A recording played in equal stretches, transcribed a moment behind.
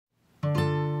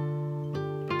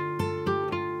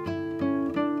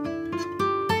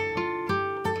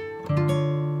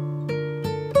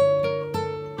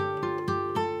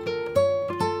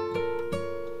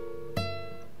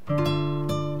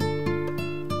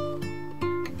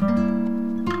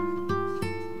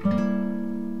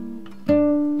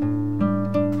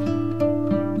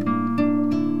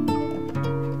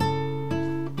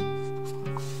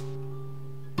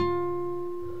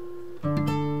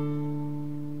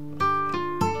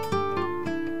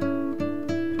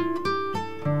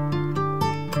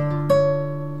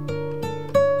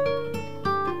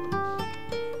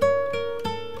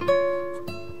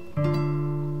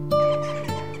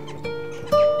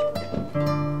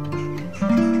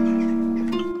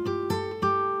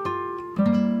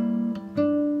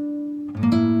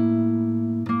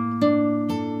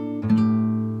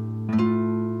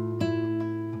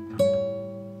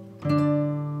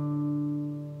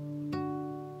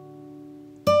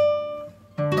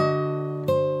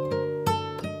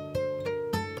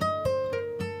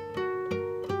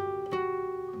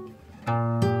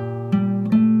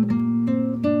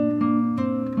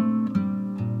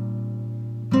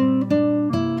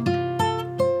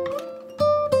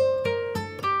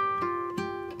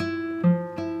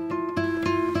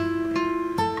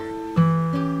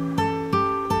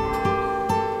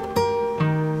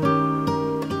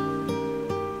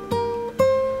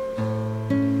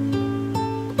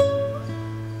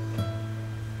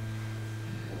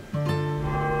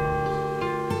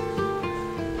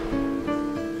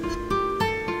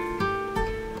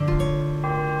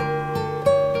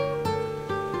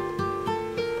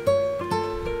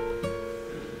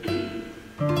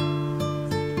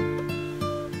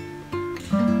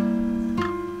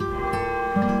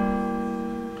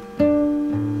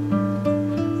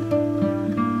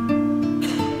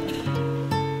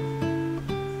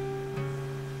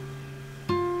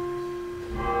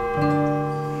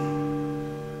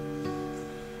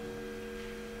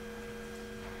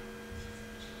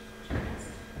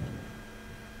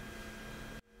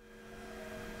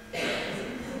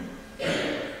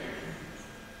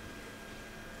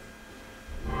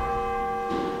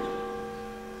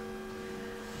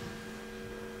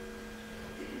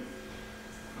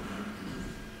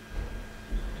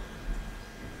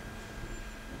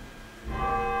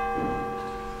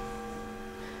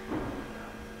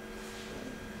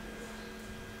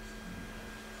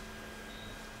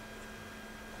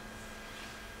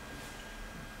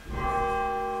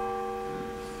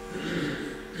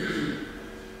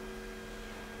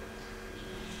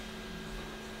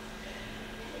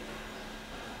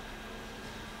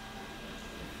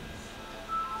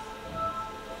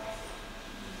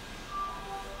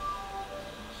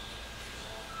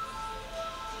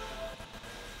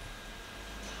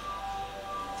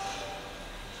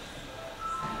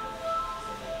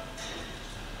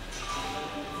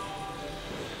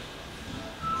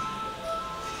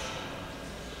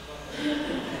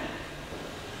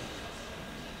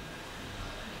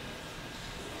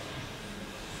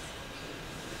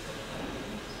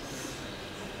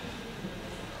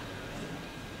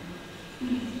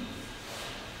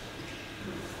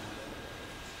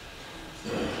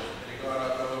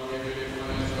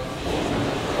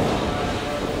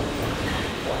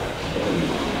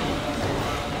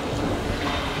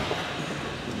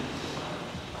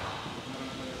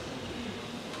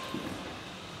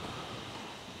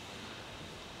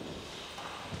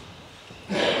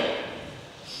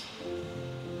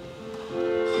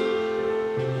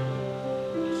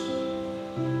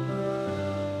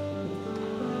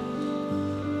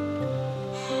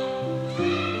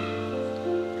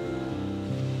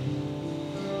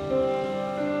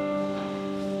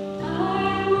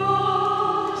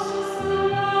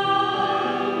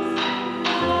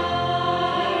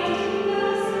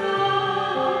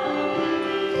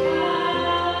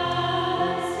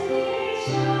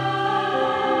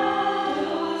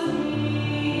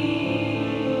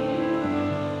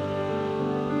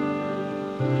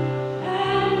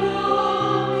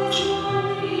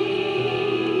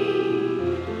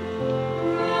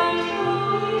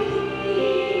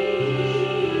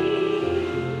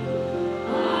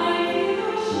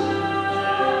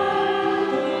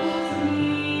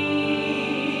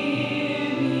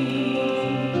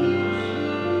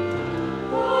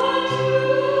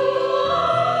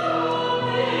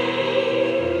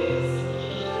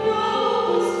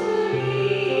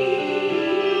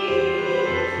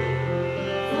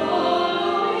For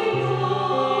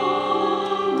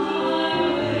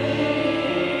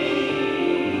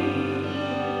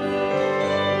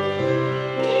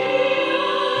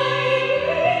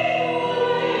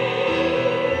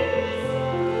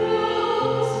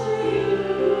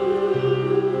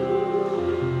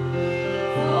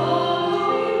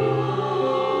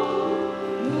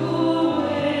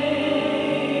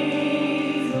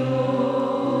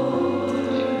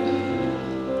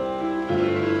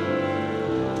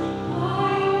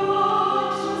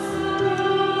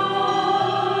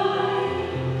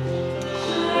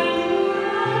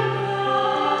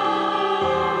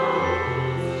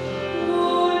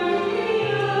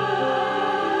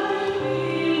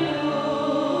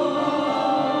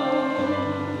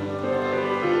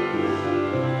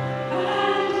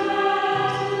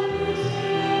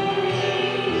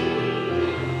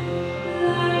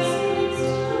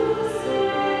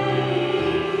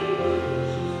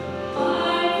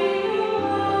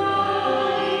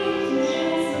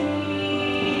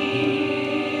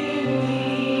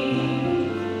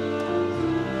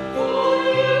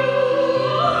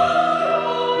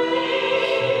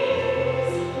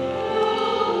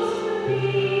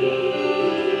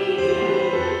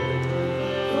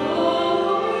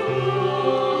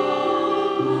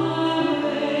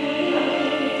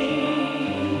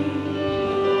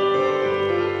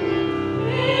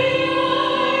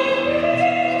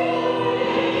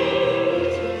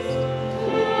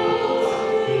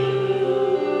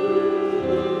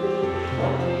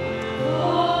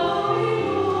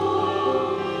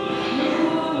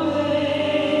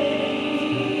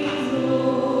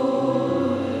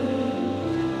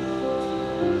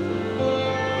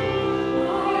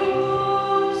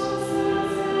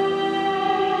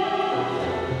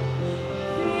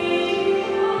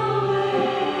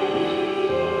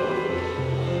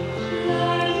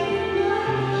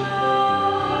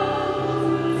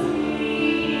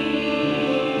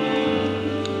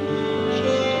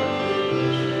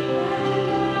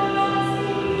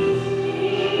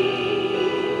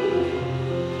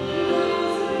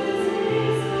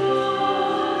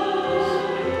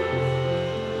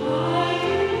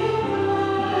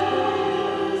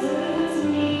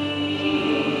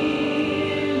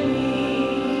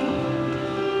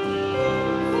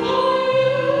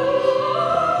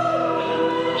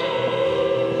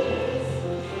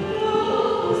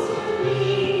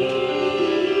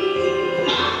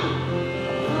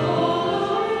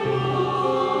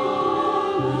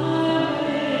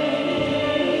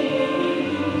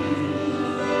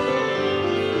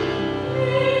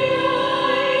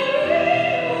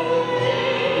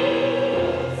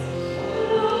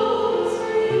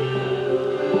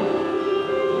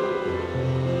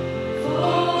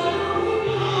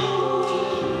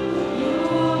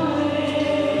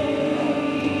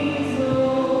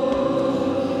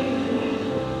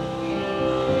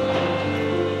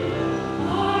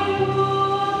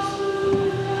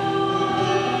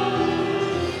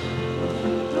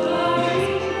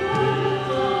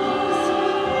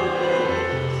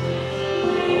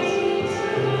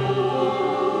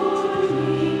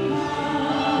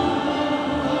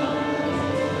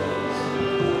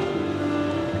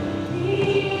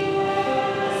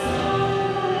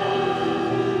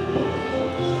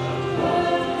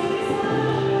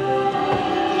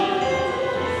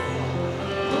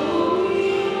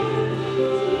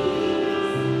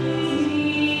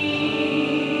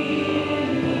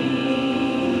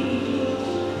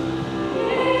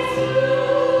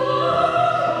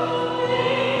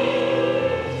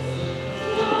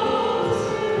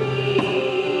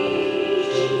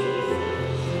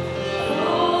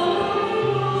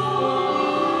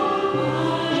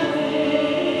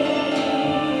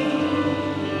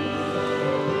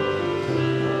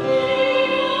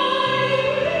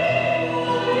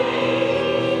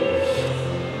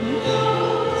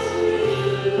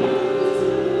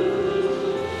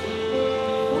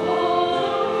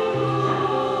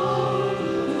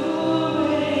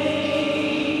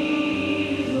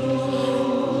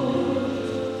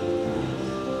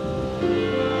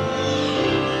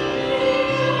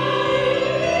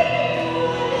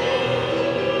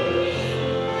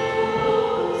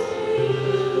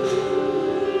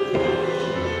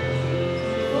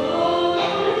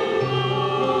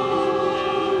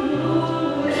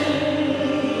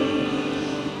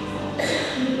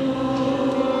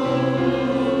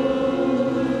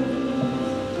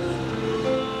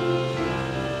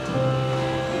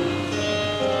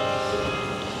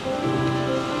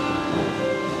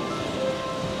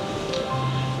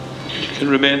can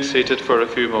remain seated for a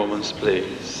few moments,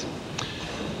 please.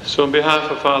 So on behalf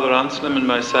of Father Anselm and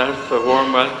myself, a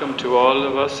warm welcome to all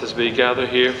of us as we gather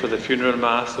here for the funeral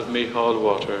mass of Micheál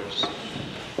Watters.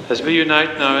 As we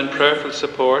unite now in prayerful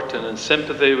support and in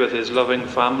sympathy with his loving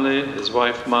family, his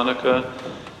wife Monica,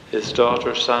 his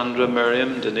daughter Sandra,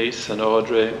 Miriam, Denise and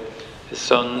Audrey, his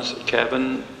sons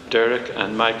Kevin, Derek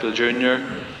and Michael Jr.,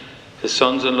 his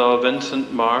sons-in-law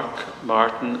Vincent, Mark,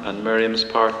 Martin and Miriam's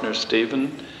partner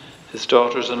Stephen, his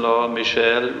daughters-in-law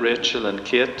Michelle, Rachael and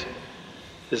Kate,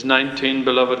 his 19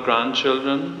 beloved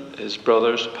grandchildren, his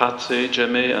brothers Patsy,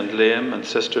 Jimmy and Liam, and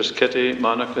sisters Kitty,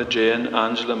 Monica, Jane,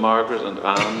 Angela, Margaret and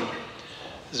Anne,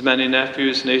 his many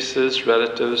nephews, nieces,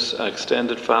 relatives,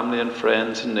 extended family and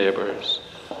friends and neighbours.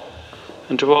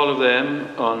 And to all of them,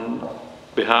 on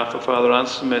behalf of Father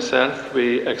Anselm and myself,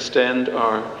 we extend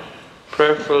our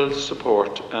prayerful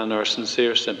support and our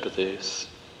sincere sympathies.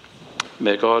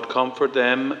 May God comfort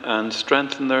them and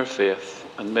strengthen their faith,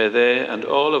 and may they and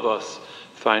all of us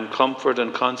find comfort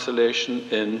and consolation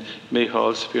in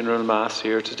Micheál's funeral mass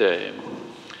here today.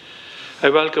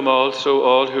 I welcome also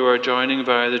all who are joining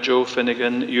via the Joe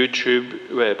Finnegan YouTube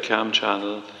webcam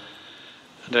channel.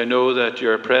 And I know that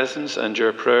your presence and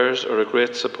your prayers are a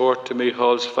great support to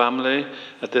Micheál's family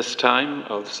at this time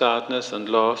of sadness and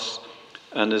loss,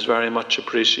 and is very much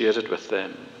appreciated with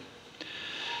them.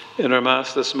 In our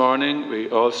Mass this morning, we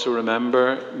also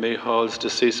remember Micheál's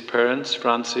deceased parents,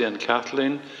 Francie and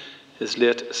Kathleen, his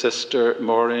late sister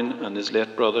Maureen, and his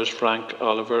late brothers Frank,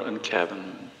 Oliver and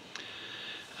Kevin.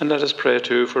 And let us pray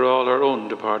too for all our own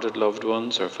departed loved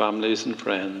ones, our families and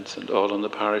friends, and all on the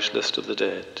parish list of the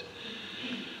dead.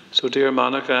 So dear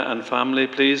Monica and family,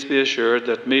 please be assured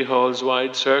that Micheál's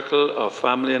wide circle of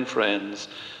family and friends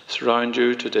surround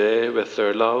you today with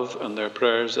their love and their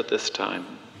prayers at this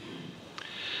time.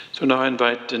 So now I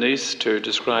invite Denise to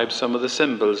describe some of the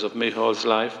symbols of Micheál's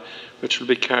life, which will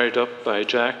be carried up by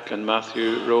Jack and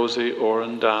Matthew, Rosie,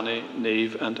 Oren, Danny,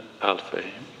 Neve and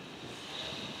Alfie.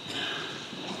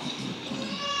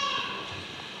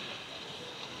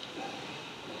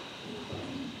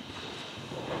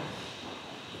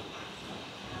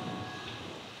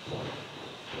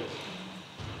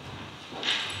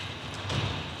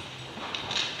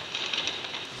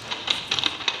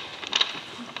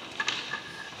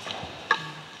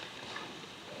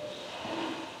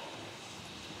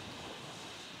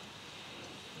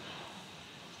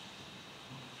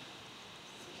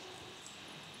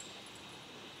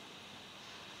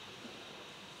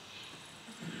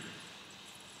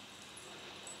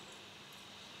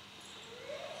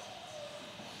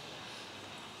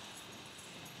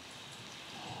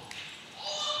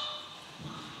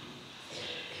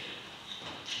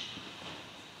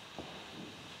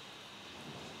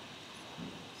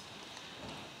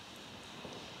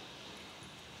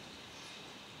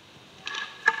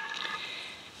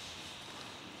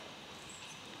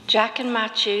 Jack and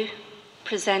Matthew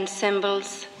present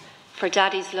symbols for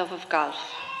Daddy's love of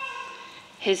golf,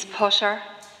 his putter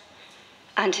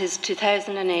and his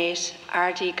 2008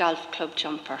 RD Golf Club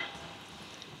jumper,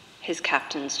 his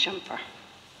captain's jumper.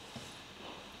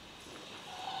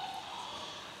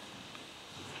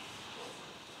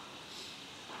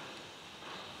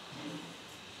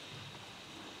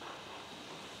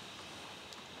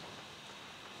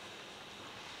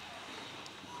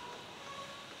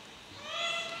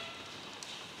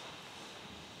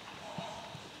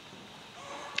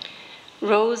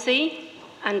 Rosie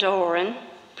and Oren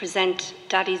present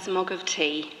Daddy's mug of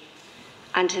tea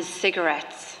and his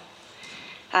cigarettes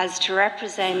as to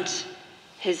represent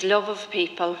his love of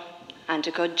people and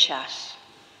a good chat.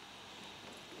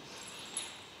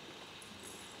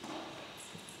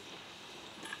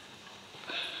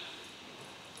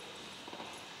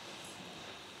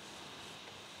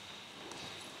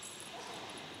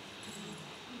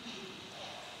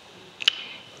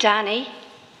 Danny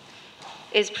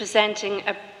is presenting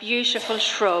a beautiful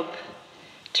shrub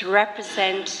to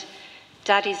represent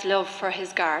Daddy's love for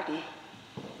his garden.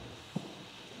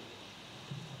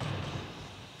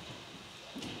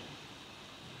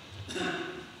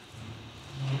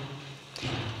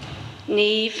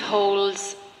 Neve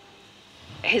holds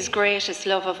his greatest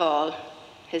love of all,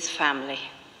 his family.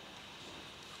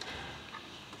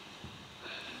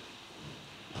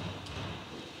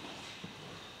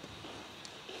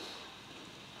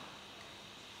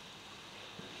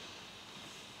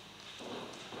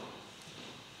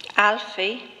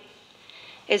 Alfie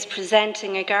is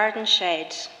presenting a garden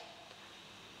shed,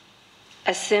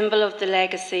 a symbol of the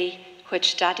legacy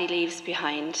which Daddy leaves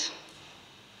behind.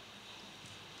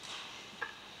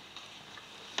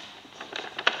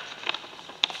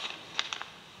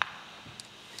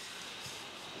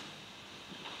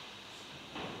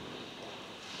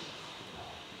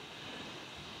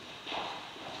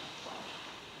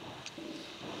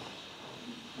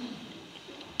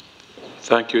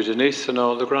 Thank you, Denise, and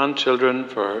all the grandchildren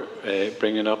for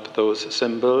bringing up those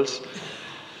symbols.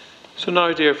 So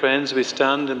now, dear friends, we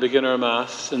stand and begin our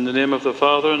Mass in the name of the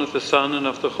Father, and of the Son, and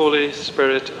of the Holy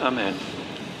Spirit. Amen.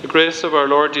 The grace of our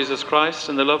Lord Jesus Christ,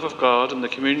 and the love of God, and the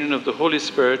communion of the Holy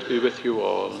Spirit be with you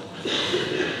all.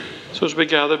 So as we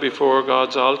gather before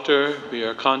God's altar, we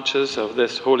are conscious of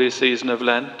this holy season of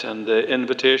Lent and the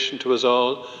invitation to us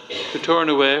all to turn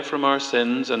away from our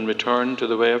sins and return to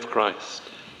the way of Christ.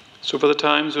 So for the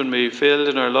times when we failed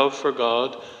in our love for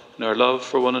God and our love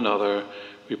for one another,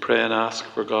 we pray and ask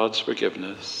for God's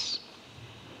forgiveness.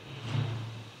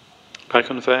 I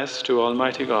confess to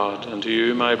Almighty God and to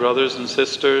you, my brothers and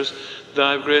sisters, that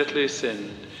I have greatly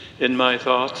sinned in my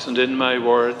thoughts and in my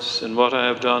words, in what I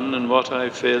have done and what I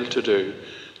have failed to do,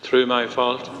 through my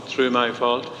fault, through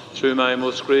my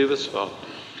most grievous fault.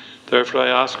 Therefore I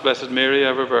ask Blessed Mary,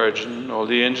 ever Virgin, all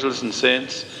the angels and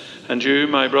saints, and you,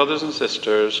 my brothers and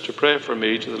sisters, to pray for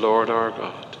me to the Lord our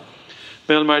God.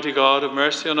 May Almighty God have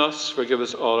mercy on us, forgive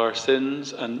us all our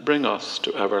sins, and bring us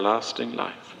to everlasting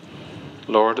life.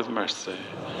 Lord have mercy.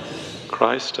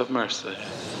 Christ have mercy.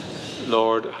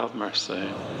 Lord have mercy.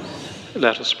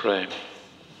 Let us pray.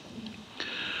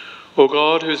 O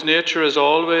God, whose nature is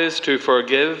always to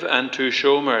forgive and to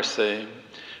show mercy,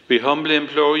 we humbly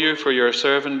implore you for your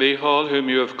servant Michal, whom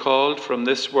you have called from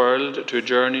this world to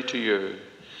journey to you.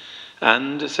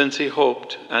 And since he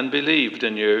hoped and believed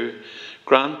in you,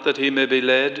 grant that he may be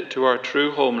led to our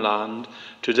true homeland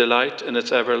to delight in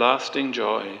its everlasting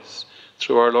joys.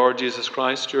 Through our Lord Jesus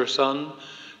Christ, your Son,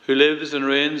 who lives and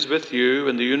reigns with you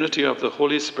in the unity of the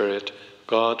Holy Spirit,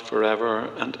 God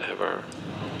forever and ever.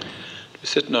 We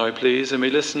sit now, please, and we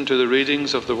listen to the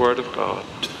readings of the Word of God.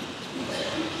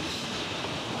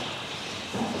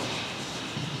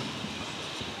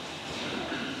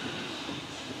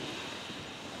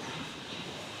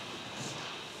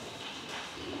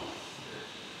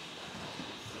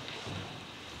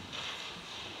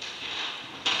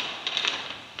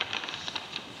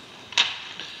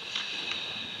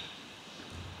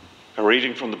 A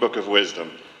reading from the Book of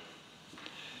Wisdom.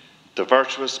 The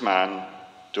virtuous man,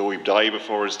 though he die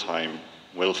before his time,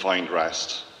 will find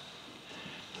rest.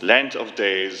 Length of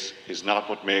days is not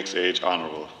what makes age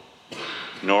honourable,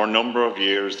 nor number of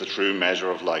years the true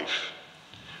measure of life.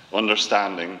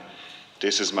 Understanding,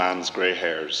 this is man's grey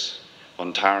hairs,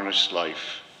 untarnished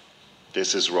life,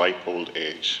 this is ripe old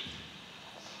age.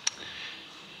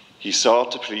 He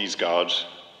sought to please God,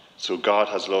 so God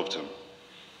has loved him.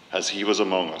 As he was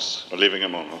among us, or living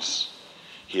among us,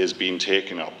 he has been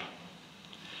taken up.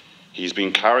 He's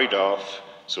been carried off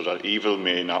so that evil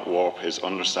may not warp his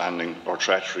understanding or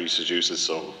treachery seduce his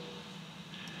soul.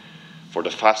 For the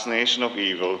fascination of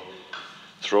evil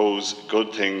throws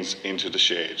good things into the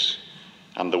shade,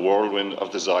 and the whirlwind of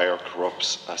desire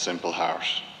corrupts a simple heart.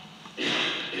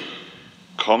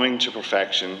 Coming to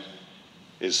perfection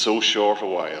is so short a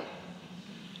while.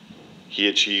 He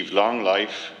achieved long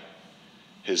life,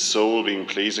 his soul being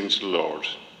pleasing to the Lord.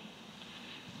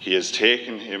 He has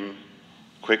taken him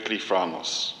quickly from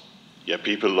us, yet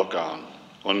people look on,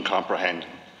 uncomprehending.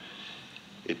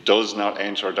 It does not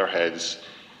enter their heads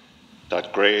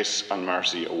that grace and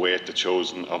mercy await the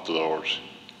chosen of the Lord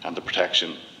and the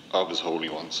protection of his holy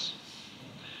ones.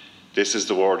 This is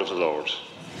the word of the Lord.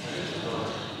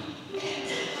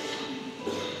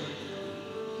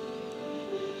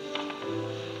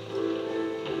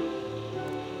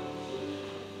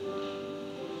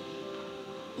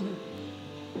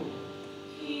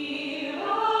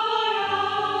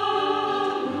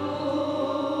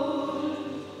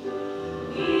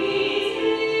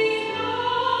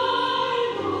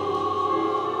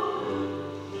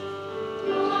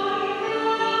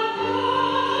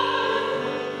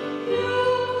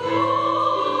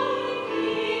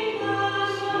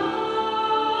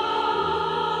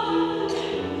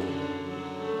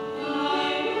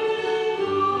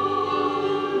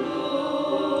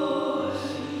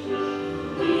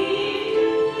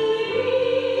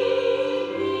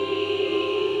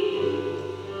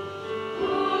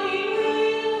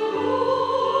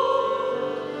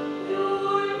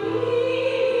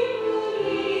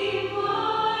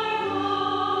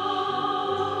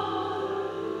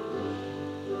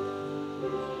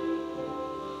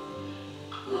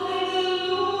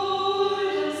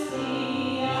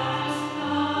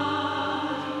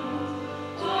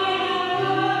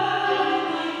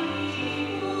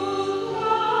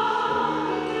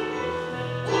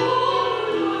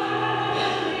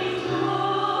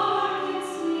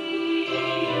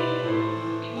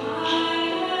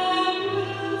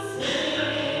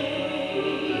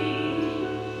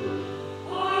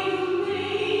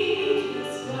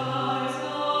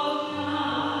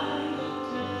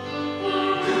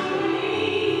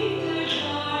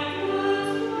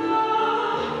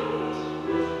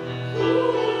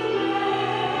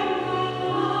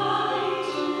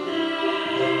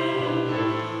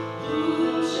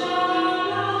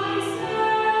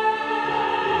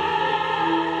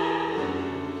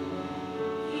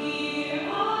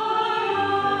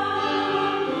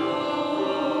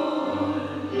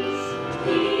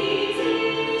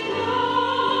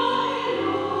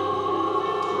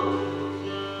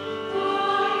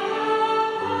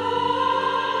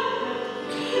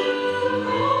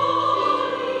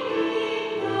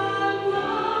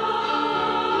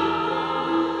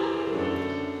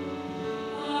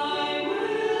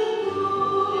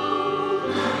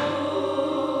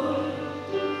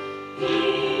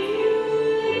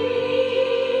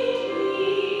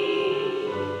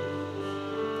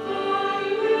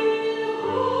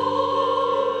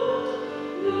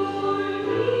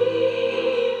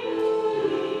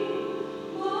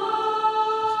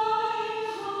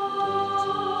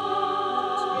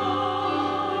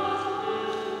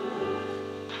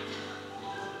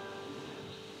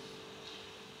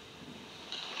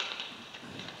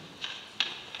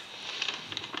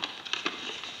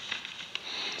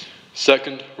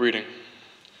 Second reading.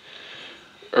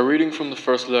 A reading from the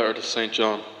first letter to St.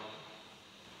 John.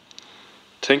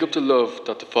 Think of the love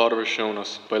that the Father has shown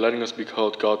us by letting us be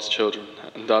called God's children,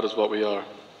 and that is what we are.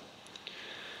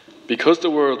 Because the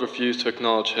world refused to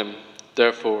acknowledge him,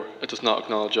 therefore it does not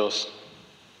acknowledge us.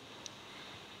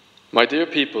 My dear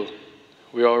people,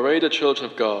 we are already the children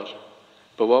of God,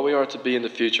 but what we are to be in the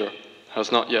future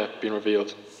has not yet been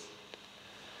revealed.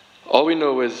 All we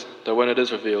know is that when it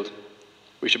is revealed,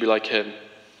 we shall be like him,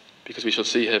 because we shall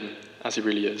see him as he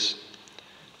really is.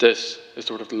 This is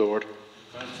the word of the Lord.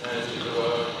 Thanks be to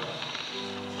God.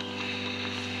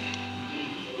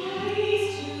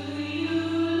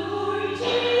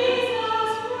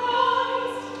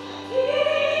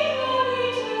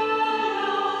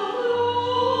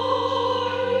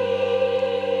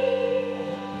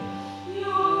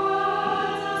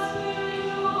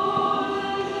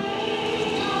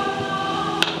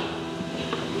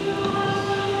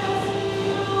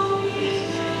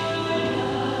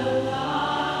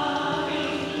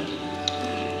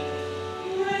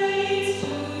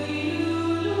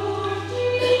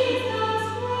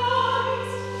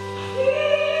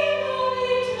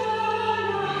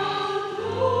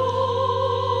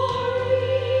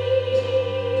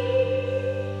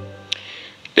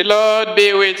 The Lord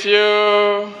be with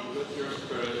you.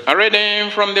 A reading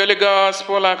from the Holy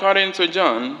Gospel according to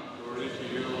John.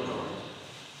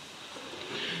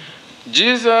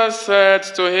 Jesus said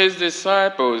to his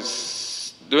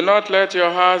disciples, "Do not let your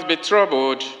hearts be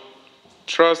troubled.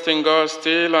 Trust in God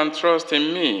still and trust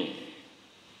in me.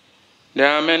 There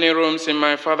are many rooms in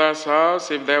my Father's house.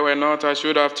 If there were not, I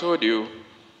should have told you.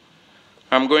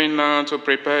 I'm going now to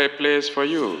prepare a place for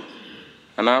you.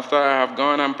 And after I have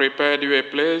gone and prepared you a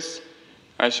place,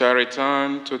 I shall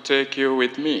return to take you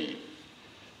with me,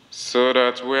 so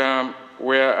that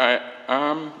where I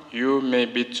am, you may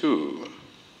be too.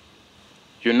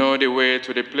 You know the way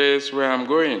to the place where I'm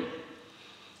going."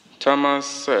 Thomas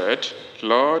said,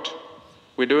 "Lord,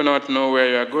 we do not know where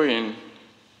you are going,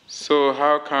 so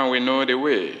how can we know the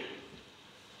way?"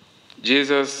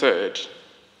 Jesus said,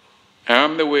 "I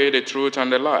am the way, the truth,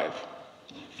 and the life.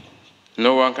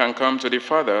 No one can come to the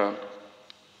Father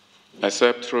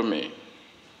except through me."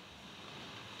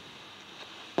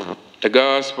 The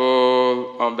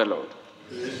Gospel of the Lord.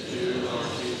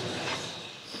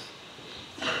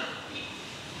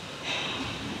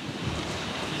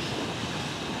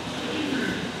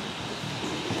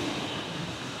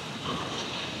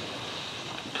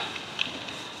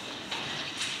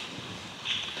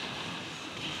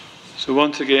 So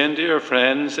once again, dear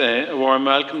friends, a warm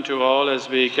welcome to all as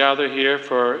we gather here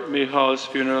for Micheál's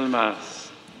funeral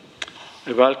mass.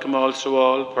 I welcome also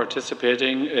all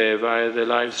participating via the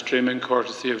live streaming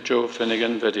courtesy of Joe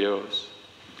Finnegan videos.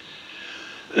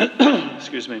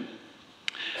 Excuse me.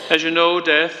 As you know,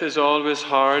 death is always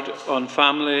hard on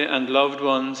family and loved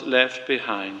ones left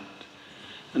behind.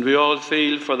 And we all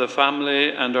feel for the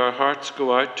family, and our hearts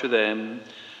go out to them,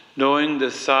 knowing the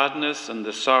sadness and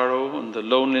the sorrow and the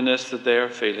loneliness that they are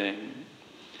feeling.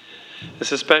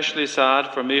 It's especially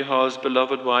sad for Micheál's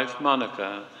beloved wife,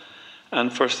 Monica,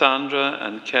 and for Sandra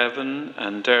and Kevin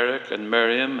and Derek and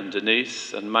Miriam and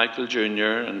Denise and Michael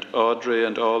Jr. and Audrey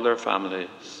and all their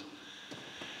families.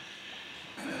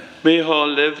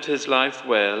 Micheál lived his life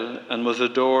well and was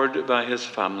adored by his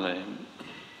family.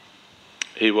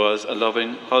 He was a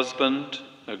loving husband,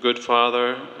 a good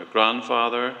father, a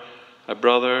grandfather, a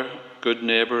brother, good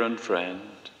neighbour and friend.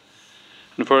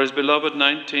 And for his beloved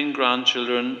 19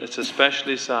 grandchildren, it's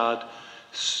especially sad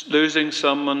losing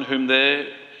someone whom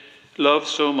they loved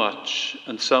so much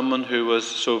and someone who was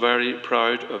so very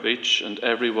proud of each and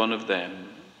every one of them.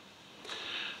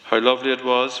 How lovely it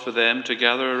was for them to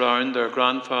gather around their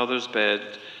grandfather's bed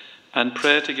and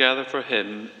pray together for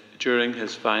him during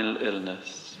his final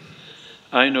illness.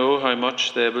 I know how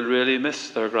much they will really miss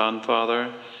their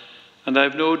grandfather, and I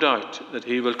have no doubt that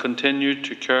he will continue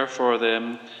to care for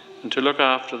them and to look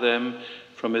after them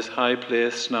from his high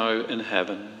place now in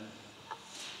heaven.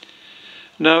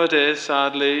 Nowadays,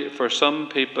 sadly, for some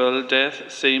people,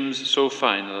 death seems so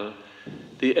final,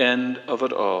 the end of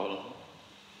it all.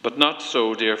 But not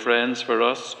so, dear friends, for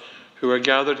us who are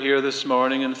gathered here this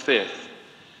morning in faith,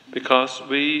 because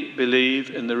we believe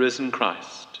in the risen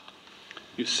Christ.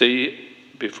 You see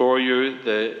before you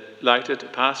the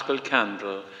lighted Paschal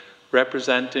candle,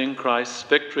 representing Christ's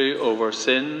victory over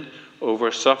sin,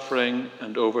 over suffering,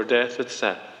 and over death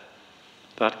itself.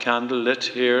 That candle lit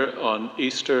here on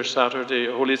Easter Saturday,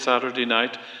 Holy Saturday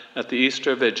night at the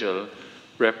Easter Vigil,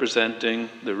 representing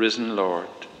the risen Lord.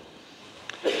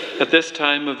 At this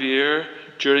time of year,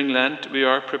 during Lent, we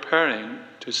are preparing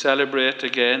to celebrate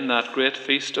again that great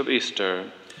feast of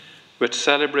Easter, which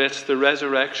celebrates the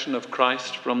resurrection of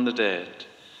Christ from the dead.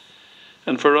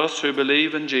 And for us who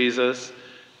believe in Jesus,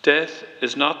 death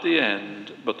is not the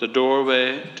end, but the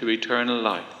doorway to eternal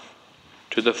life,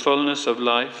 to the fullness of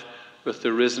life with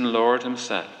the risen Lord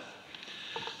himself.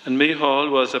 And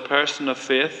Micheál was a person of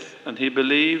faith, and he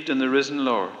believed in the risen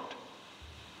Lord.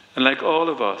 And like all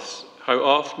of us, how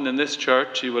often in this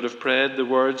church he would have prayed the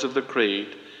words of the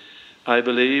Creed, I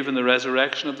believe in the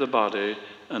resurrection of the body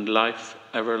and life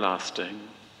everlasting.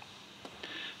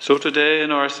 So today,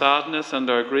 in our sadness and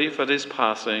our grief at his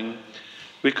passing,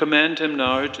 we commend him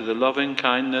now to the loving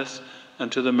kindness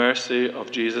and to the mercy of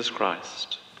Jesus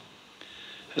Christ.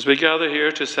 As we gather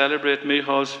here to celebrate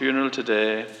Micheál's funeral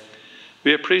today,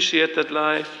 we appreciate that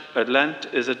life at Lent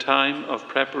is a time of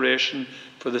preparation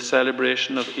for the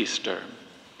celebration of Easter.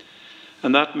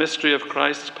 And that mystery of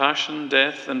Christ's passion,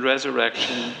 death, and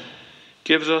resurrection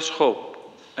gives us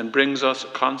hope and brings us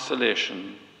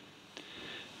consolation.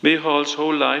 Micheál's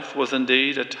whole life was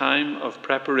indeed a time of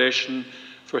preparation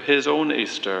for his own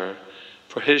Easter,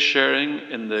 for his sharing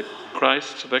in the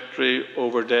Christ's victory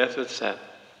over death itself.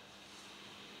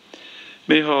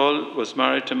 Micheál was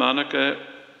married to Monica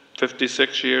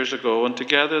 56 years ago, and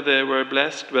together they were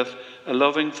blessed with a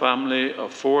loving family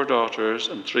of 4 daughters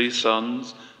and 3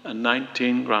 sons and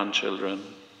 19 grandchildren.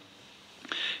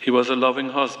 He was a loving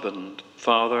husband,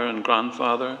 father and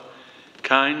grandfather,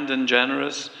 kind and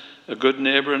generous, a good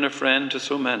neighbour and a friend to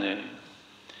so many.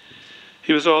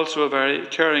 He was also a very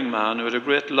caring man who had a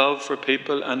great love for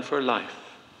people and for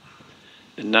life.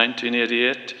 In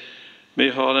 1988,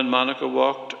 Micheál and Monica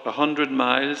walked 100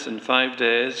 miles in 5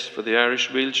 days for the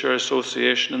Irish Wheelchair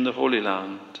Association in the Holy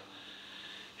Land.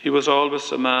 He was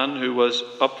always a man who was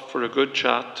up for a good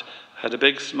chat, had a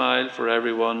big smile for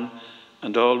everyone,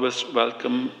 and always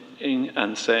welcoming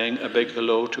and saying a big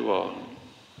hello to all.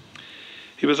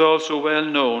 He was also well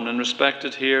known and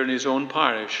respected here in his own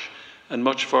parish and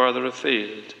much farther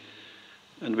afield,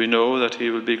 and we know that he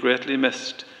will be greatly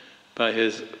missed by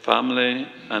his family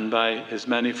and by his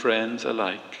many friends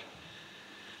alike.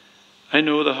 I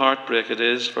know the heartbreak it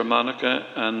is for Monica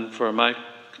and for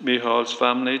Micheál's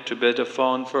family to bid a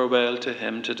fond farewell to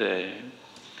him today.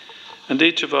 And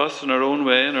each of us in our own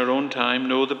way, in our own time,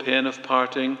 know the pain of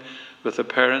parting with a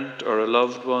parent or a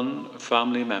loved one, a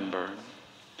family member.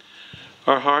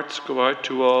 Our hearts go out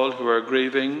to all who are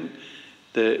grieving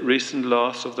the recent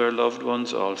loss of their loved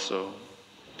ones also.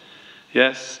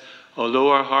 Yes, although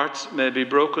our hearts may be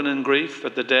broken in grief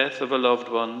at the death of a loved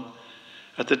one,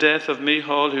 at the death of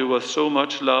Micheál, who was so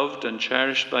much loved and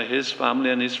cherished by his family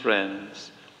and his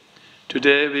friends,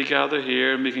 today we gather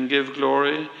here and we can give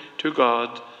glory to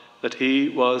God that he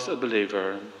was a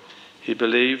believer. He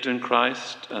believed in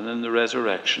Christ and in the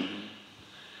resurrection.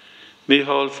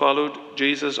 Micheál followed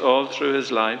Jesus all through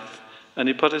his life, and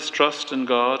he put his trust in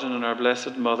God and in our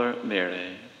Blessed Mother,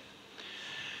 Mary.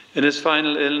 In his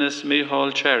final illness,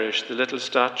 Micheál cherished the little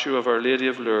statue of Our Lady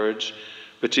of Lourdes,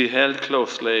 which he held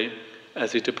closely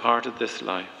as he departed this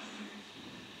life.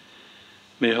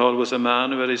 Micheál was a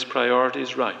man who had his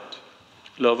priorities right: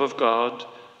 love of God,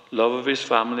 love of his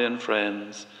family and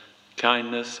friends,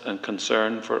 kindness and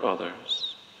concern for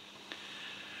others.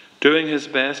 Doing his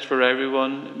best for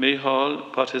everyone,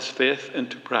 Micheál put his faith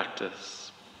into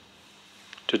practice.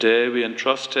 Today we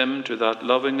entrust him to that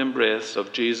loving embrace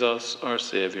of Jesus, our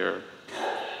Saviour.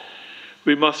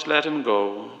 We must let him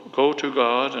go to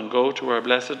God and go to our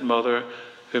Blessed Mother,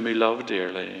 whom he loved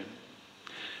dearly.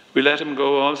 We let him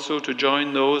go also to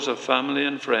join those of family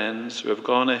and friends who have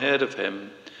gone ahead of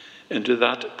him into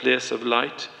that place of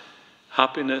light,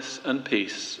 happiness and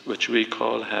peace which we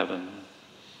call heaven.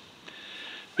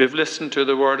 We have listened to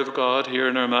the word of God here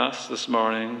in our Mass this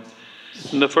morning.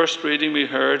 In the first reading we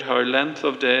heard how length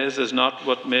of days is not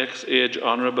what makes age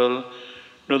honourable,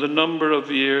 nor the number of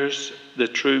years the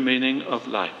true meaning of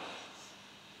life.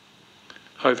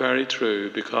 How very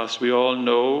true, because we all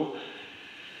know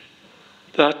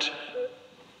that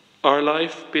our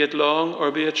life, be it long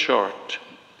or be it short,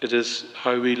 it is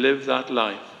how we live that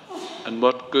life and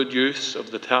what good use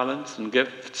of the talents and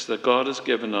gifts that God has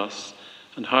given us,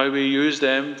 and how we use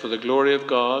them for the glory of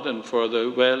God and for the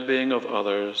well-being of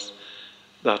others,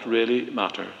 that really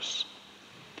matters.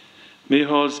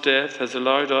 Micheál's death has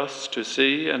allowed us to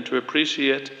see and to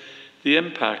appreciate the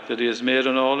impact that he has made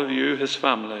on all of you, his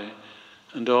family,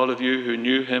 and all of you who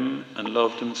knew him and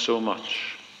loved him so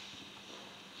much.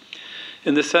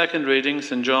 In the second reading,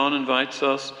 St. John invites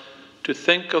us to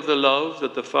think of the love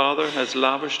that the Father has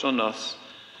lavished on us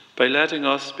by letting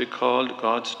us be called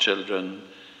God's children,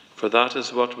 for that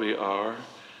is what we are,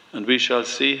 and we shall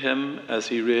see him as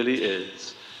he really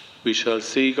is. We shall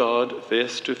see God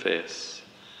face to face.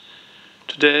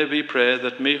 Today we pray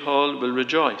that Micheál will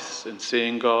rejoice in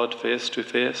seeing God face to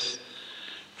face,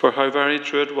 for how very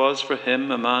true it was for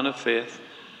him, a man of faith,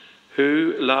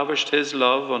 who lavished his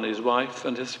love on his wife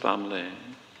and his family.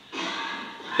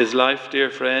 His life, dear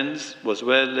friends, was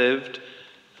well lived,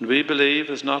 and we believe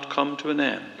has not come to an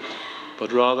end,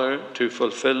 but rather to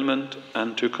fulfillment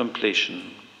and to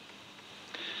completion.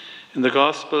 In the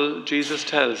Gospel, Jesus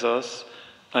tells us,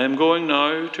 I am going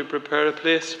now to prepare a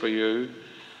place for you,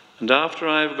 and after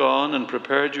I have gone and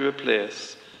prepared you a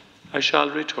place, I shall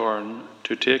return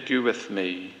to take you with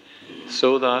me,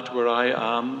 so that where I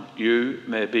am, you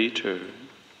may be too.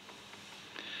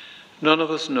 None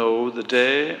of us know the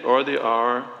day or the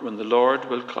hour when the Lord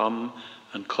will come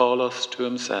and call us to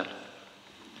himself.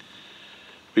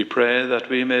 We pray that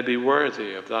we may be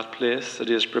worthy of that place that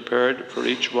he has prepared for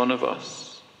each one of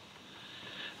us.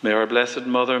 May our Blessed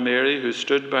Mother Mary, who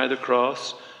stood by the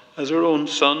cross as her own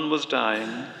son was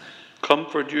dying,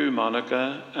 comfort you,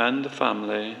 Monica, and the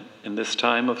family in this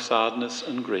time of sadness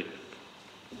and grief.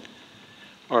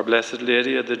 Our Blessed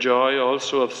Lady had the joy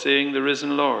also of seeing the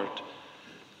risen Lord,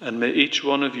 and may each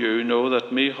one of you know that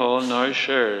Micheál now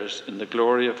shares in the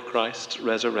glory of Christ's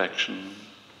resurrection.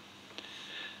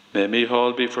 May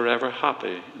Micheál be forever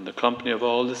happy in the company of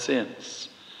all the saints,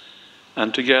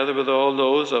 and together with all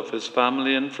those of his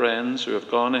family and friends who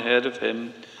have gone ahead of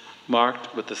him,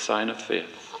 marked with the sign of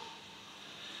faith.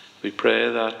 We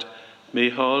pray that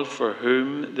Micheál, for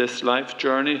whom this life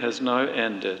journey has now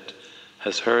ended,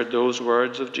 has heard those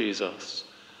words of Jesus,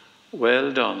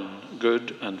 well done,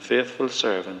 good and faithful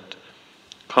servant.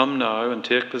 Come now and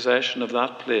take possession of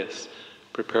that place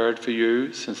prepared for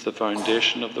you since the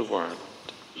foundation of the world.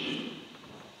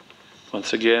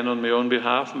 Once again, on my own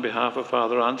behalf, on behalf of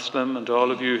Father Anselm and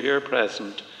all of you here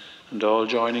present, and all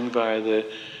joining via the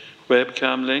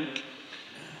webcam link,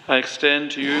 I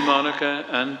extend to you, Monica,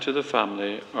 and to the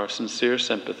family our sincere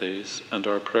sympathies and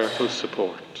our prayerful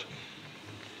support.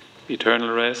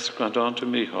 Eternal rest grant unto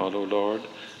Micheál, O Lord,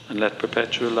 and let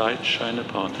perpetual light shine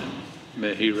upon him.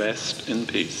 May he rest in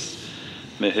peace.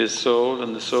 May his soul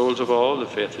and the souls of all the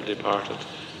faithful departed,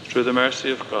 through the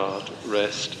mercy of God,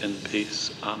 rest in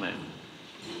peace. Amen.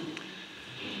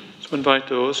 So invite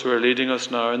those who are leading us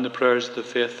now in the prayers of the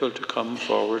faithful to come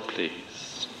forward, please.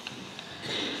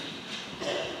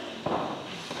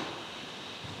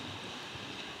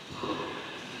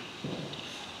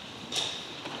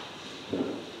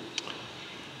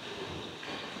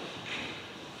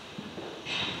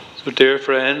 So, dear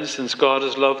friends, since God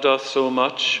has loved us so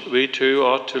much, we too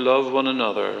ought to love one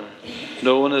another.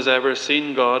 No one has ever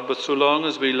seen God, but so long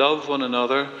as we love one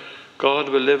another, God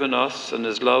will live in us and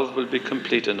his love will be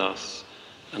complete in us.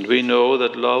 And we know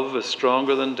that love is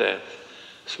stronger than death.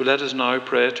 So let us now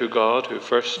pray to God who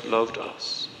first loved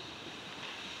us.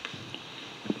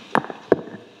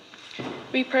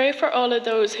 We pray for all of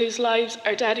those whose lives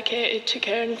are dedicated to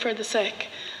caring for the sick,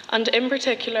 and in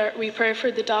particular we pray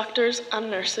for the doctors and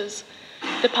nurses,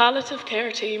 the palliative care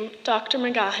team, Dr.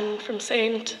 McGahan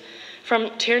from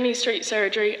Tierney Street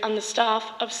Surgery, and the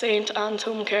staff of St. Anne's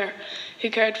Home Care who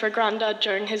cared for Grandad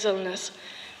during his illness.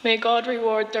 May God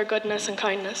reward their goodness and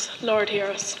kindness. Lord, hear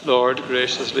us. Lord,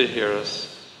 graciously hear us.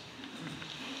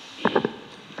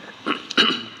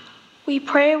 We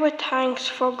pray with thanks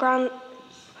for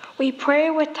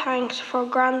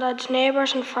Grandad's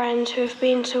neighbours and friends who have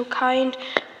been so kind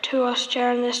to us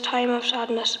during this time of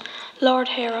sadness. Lord,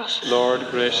 hear us. Lord,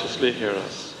 graciously hear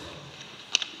us.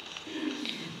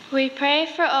 We pray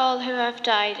for all who have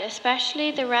died,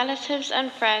 especially the relatives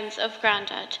and friends of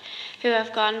Grandad who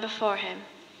have gone before him.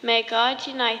 May God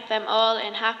unite them all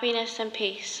in happiness and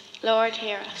peace. Lord,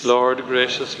 hear us. Lord,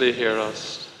 graciously hear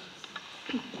us.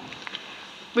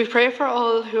 We pray for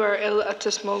all who are ill at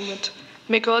this moment.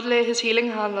 May God lay his healing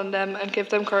hand on them and give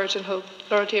them courage and hope.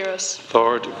 Lord, hear us.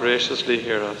 Lord, graciously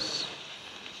hear us.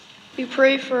 We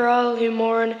pray for all who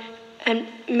mourn, and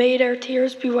may their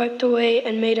tears be wiped away,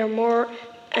 and may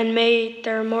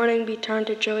their mourning be turned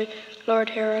to joy. Lord,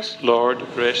 hear us. Lord,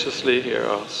 graciously hear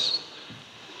us.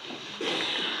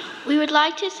 We would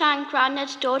like to thank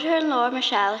Grandad's daughter-in-law,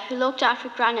 Michelle, who looked after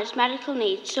Grandad's medical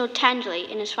needs so tenderly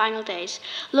in his final days.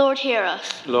 Lord, hear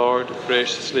us. Lord,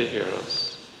 graciously hear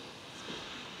us.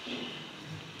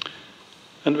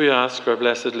 And we ask our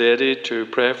Blessed Lady to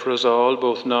pray for us all,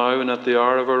 both now and at the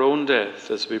hour of our own death,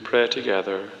 as we pray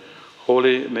together.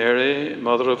 Holy Mary,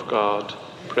 Mother of God,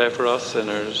 pray for us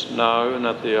sinners, now and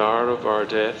at the hour of our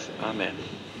death. Amen.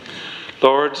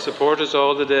 Lord, support us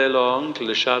all the day long, till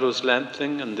the shadows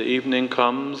lengthen and the evening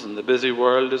comes and the busy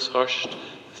world is hushed.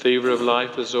 fever of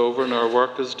life is over and our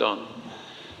work is done,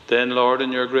 then, Lord,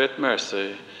 in your great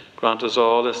mercy, grant us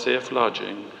all a safe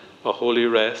lodging, a holy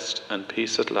rest and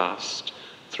peace at last,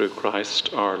 through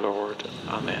Christ our Lord.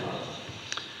 Amen.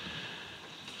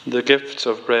 The gifts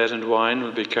of bread and wine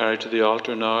will be carried to the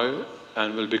altar now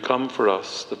and will become for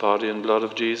us the body and blood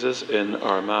of Jesus in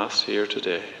our Mass here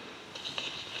today.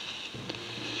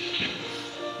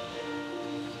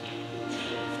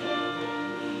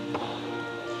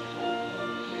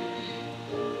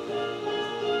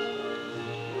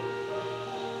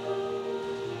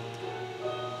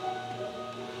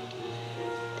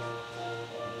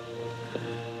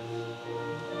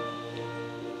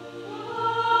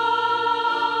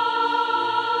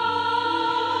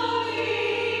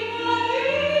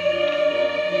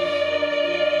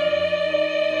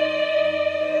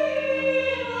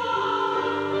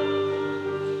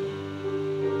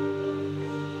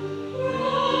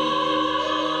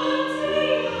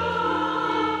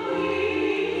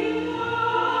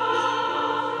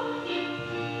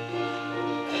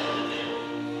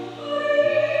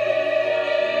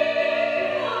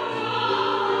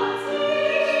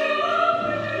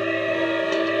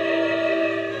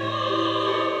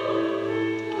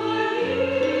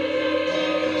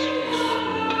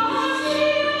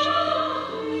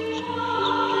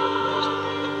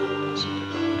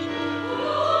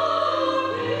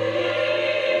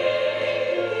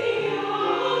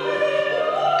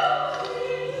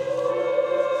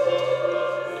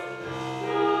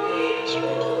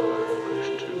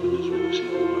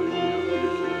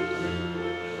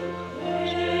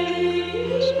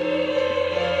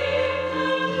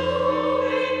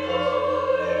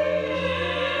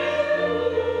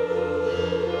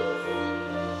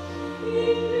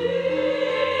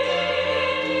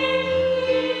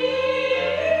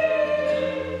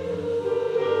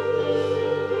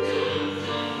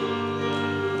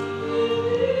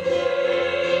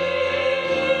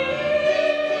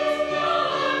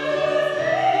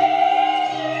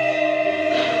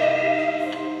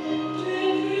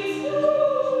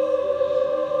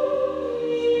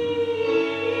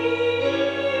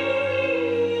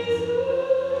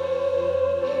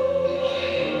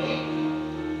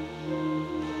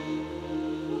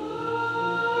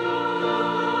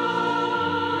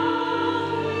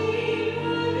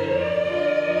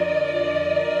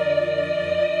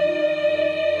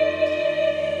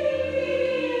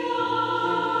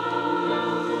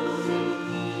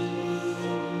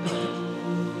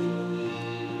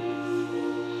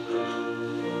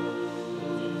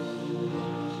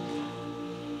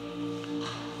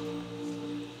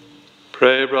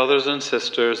 Pray, brothers and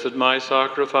sisters, that my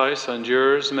sacrifice and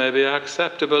yours may be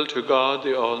acceptable to God,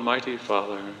 the Almighty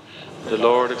Father. The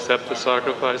Lord accept the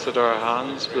sacrifice at our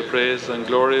hands for the praise and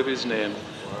glory of his name,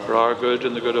 for our good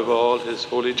and the good of all his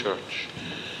holy church.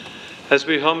 As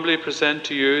we humbly present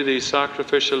to you these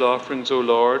sacrificial offerings, O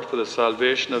Lord, for the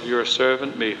salvation of your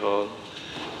servant Michal,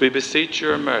 we beseech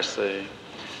your mercy,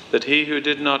 that he who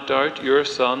did not doubt your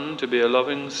Son to be a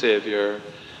loving Saviour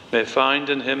may find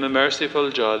in him a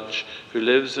merciful judge who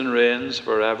lives and reigns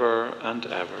forever and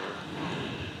ever.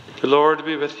 The Lord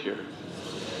be with you.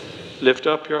 Lift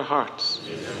up your hearts.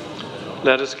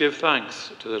 Let us give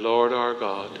thanks to the Lord our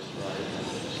God.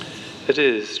 It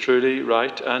is truly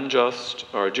right and just,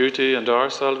 our duty and our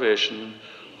salvation,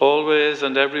 always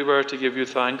and everywhere to give you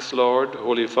thanks, Lord,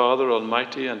 Holy Father,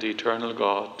 Almighty and eternal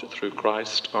God, through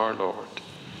Christ our Lord.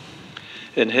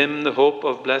 In him the hope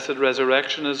of blessed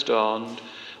resurrection is dawned,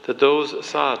 that those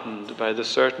saddened by the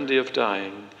certainty of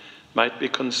dying might be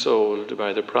consoled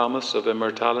by the promise of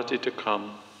immortality to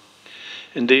come.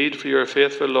 Indeed, for your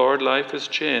faithful Lord, life is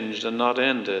changed and not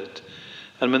ended,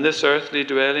 and when this earthly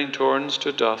dwelling turns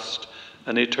to dust,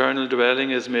 an eternal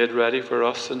dwelling is made ready for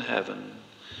us in heaven.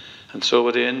 And so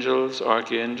with angels,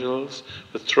 archangels,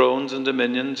 with thrones and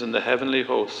dominions in the heavenly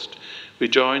host, we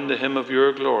join the hymn of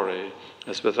your glory,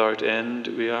 as without end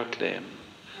we acclaim.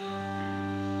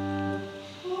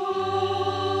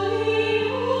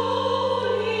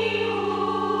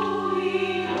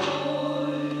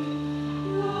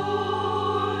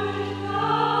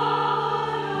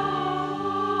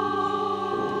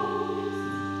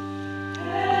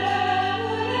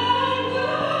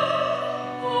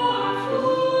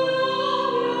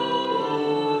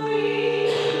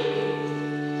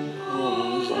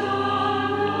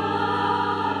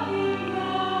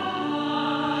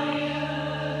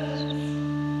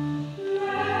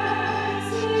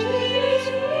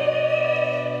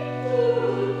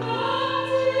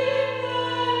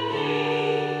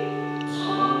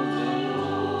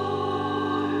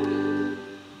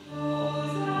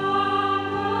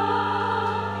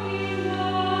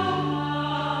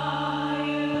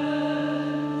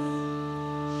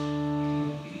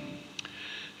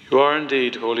 You are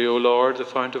indeed holy, O Lord, the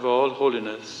fount of all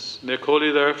holiness. Make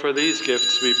holy therefore these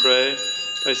gifts, we pray,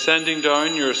 by sending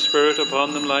down your Spirit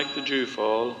upon them like the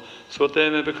dewfall, so that they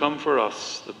may become for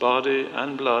us the body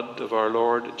and blood of our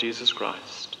Lord Jesus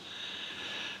Christ.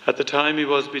 At the time he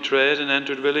was betrayed and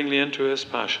entered willingly into his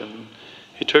passion,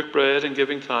 he took bread and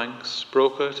giving thanks,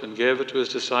 broke it and gave it to his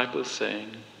disciples,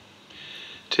 saying,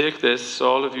 Take this,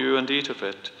 all of you, and eat of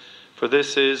it, for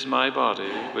this is my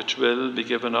body, which will be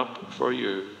given up for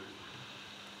you.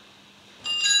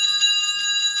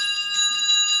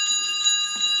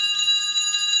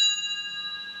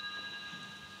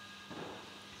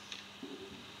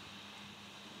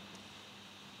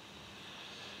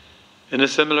 In a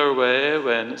similar way,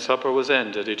 when supper was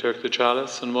ended, he took the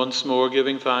chalice, and once more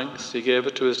giving thanks, he gave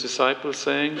it to his disciples,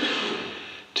 saying,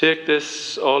 Take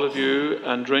this, all of you,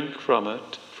 and drink from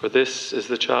it, for this is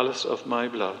the chalice of my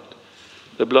blood,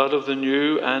 the blood of the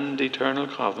new and eternal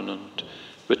covenant,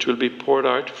 which will be poured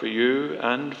out for you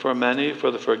and for many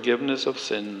for the forgiveness of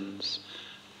sins.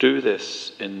 Do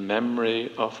this in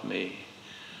memory of me.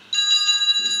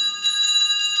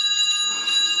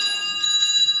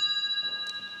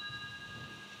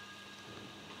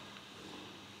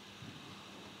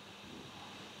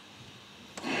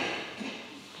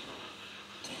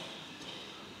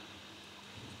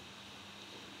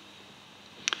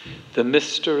 The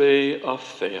mystery of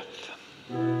faith.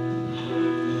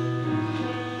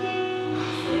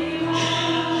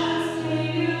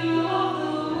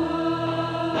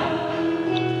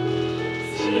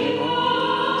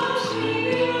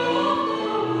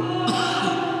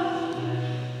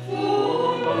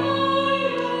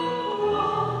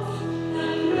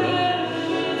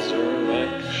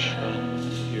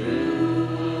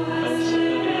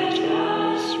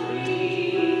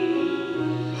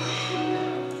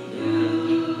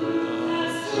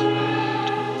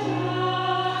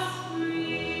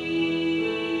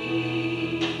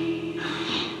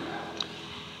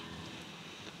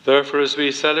 Therefore, as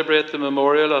we celebrate the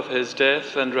memorial of his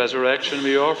death and resurrection,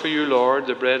 we offer you, Lord,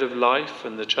 the bread of life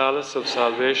and the chalice of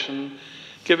salvation,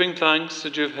 giving thanks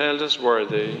that you have held us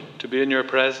worthy to be in your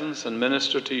presence and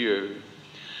minister to you.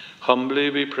 Humbly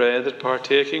we pray that,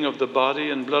 partaking of the body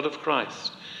and blood of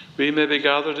Christ, we may be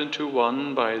gathered into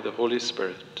one by the Holy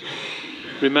Spirit.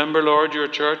 Remember, Lord, your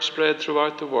church spread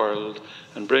throughout the world,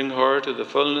 and bring her to the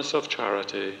fullness of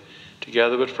charity,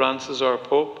 together with Francis our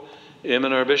Pope,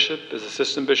 Eamon our Bishop, his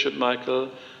Assistant Bishop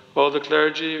Michael, all the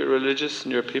clergy, religious,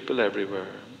 and your people everywhere.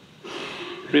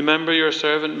 Remember your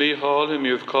servant Michal, whom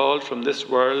you have called from this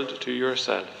world to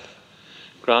yourself.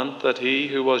 Grant that he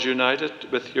who was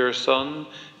united with your Son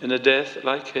in a death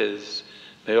like his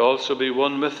may also be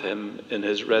one with him in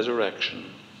his resurrection.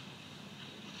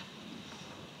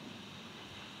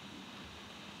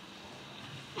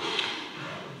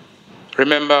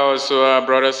 Remember also our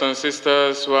brothers and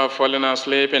sisters who have fallen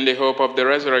asleep in the hope of the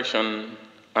resurrection,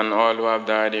 and all who have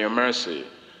died in your mercy.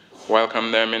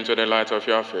 Welcome them into the light of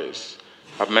your face.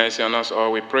 Have mercy on us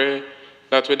all, we pray,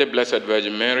 that with the Blessed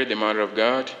Virgin Mary, the Mother of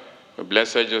God, with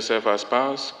Blessed Joseph our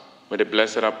spouse, with the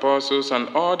blessed apostles and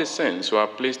all the saints who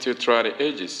have pleased you throughout the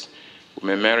ages, we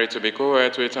may merit to be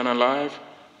co-heirs to eternal life,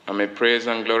 and may praise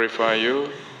and glorify you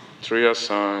through your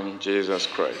Son, Jesus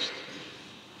Christ.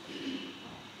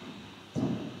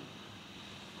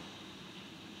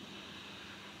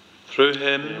 Through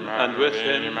him, and with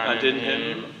him, and in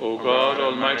him, O God,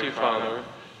 Almighty Father,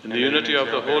 in the unity of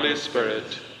the Holy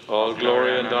Spirit, all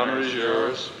glory and honour is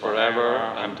yours, forever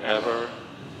and ever.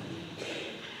 We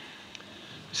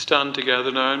stand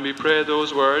together now and we pray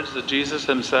those words that Jesus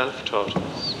himself taught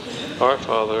us. Our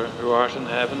Father, who art in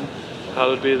heaven,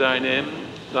 hallowed be thy name.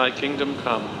 Thy kingdom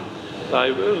come.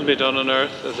 Thy will be done on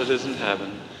earth as it is in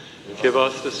heaven. Give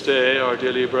us this day our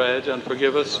daily bread, and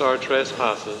forgive us our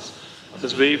trespasses,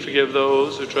 as we forgive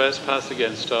those who trespass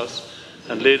against us,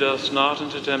 and lead us not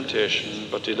into temptation,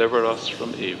 but deliver us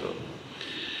from evil.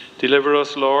 Deliver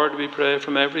us, Lord, we pray,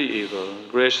 from every evil.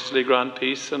 Graciously grant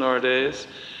peace in our days.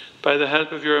 By the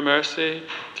help of your mercy,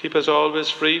 keep us always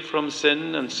free from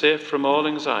sin and safe from all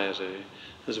anxiety,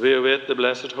 as we await the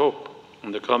blessed hope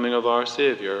and the coming of our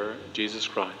Saviour, Jesus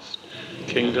Christ.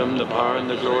 The kingdom, the power, and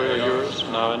the glory are yours,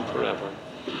 now and forever.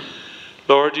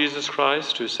 Lord Jesus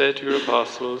Christ, who said to your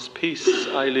apostles, Peace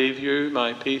I leave you,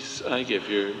 my peace I give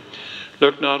you.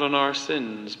 Look not on our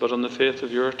sins, but on the faith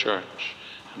of your church,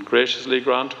 and graciously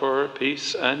grant her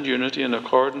peace and unity in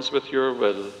accordance with your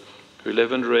will, who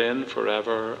live and reign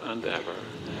forever and ever.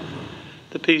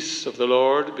 The peace of the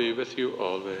Lord be with you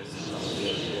always.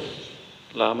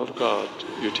 Lamb of God,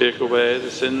 you take away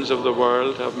the sins of the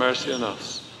world, have mercy on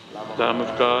us. Lamb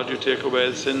of God, you take away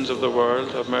the sins of the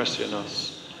world, have mercy on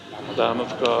us. Lamb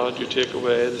of God, you take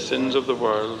away the sins of the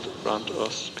world, grant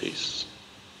us peace.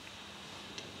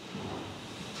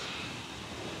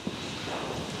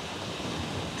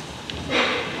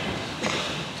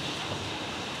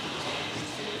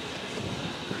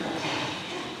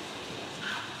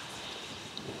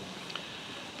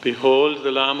 Behold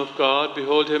the Lamb of God,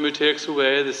 behold him who takes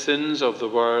away the sins of the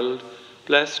world.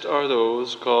 Blessed are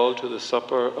those called to the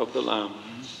supper of the Lamb.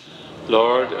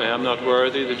 Lord, I am not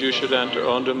worthy that you should enter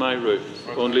under my roof.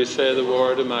 Only say the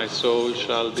word and my soul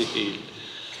shall be healed.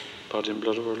 Body and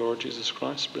blood of our Lord Jesus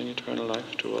Christ, bring eternal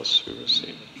life to us who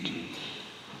receive it.